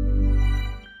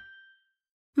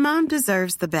 Mom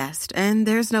deserves the best, and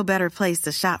there's no better place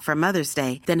to shop for Mother's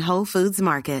Day than Whole Foods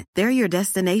Market. They're your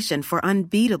destination for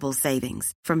unbeatable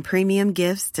savings, from premium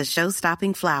gifts to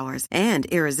show-stopping flowers and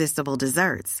irresistible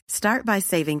desserts. Start by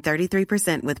saving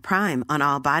 33% with Prime on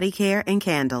all body care and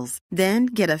candles. Then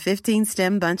get a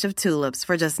 15-stem bunch of tulips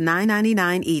for just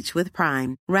 $9.99 each with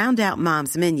Prime. Round out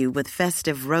Mom's menu with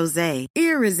festive rosé,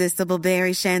 irresistible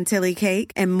berry chantilly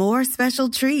cake, and more special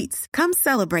treats. Come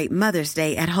celebrate Mother's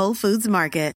Day at Whole Foods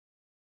Market.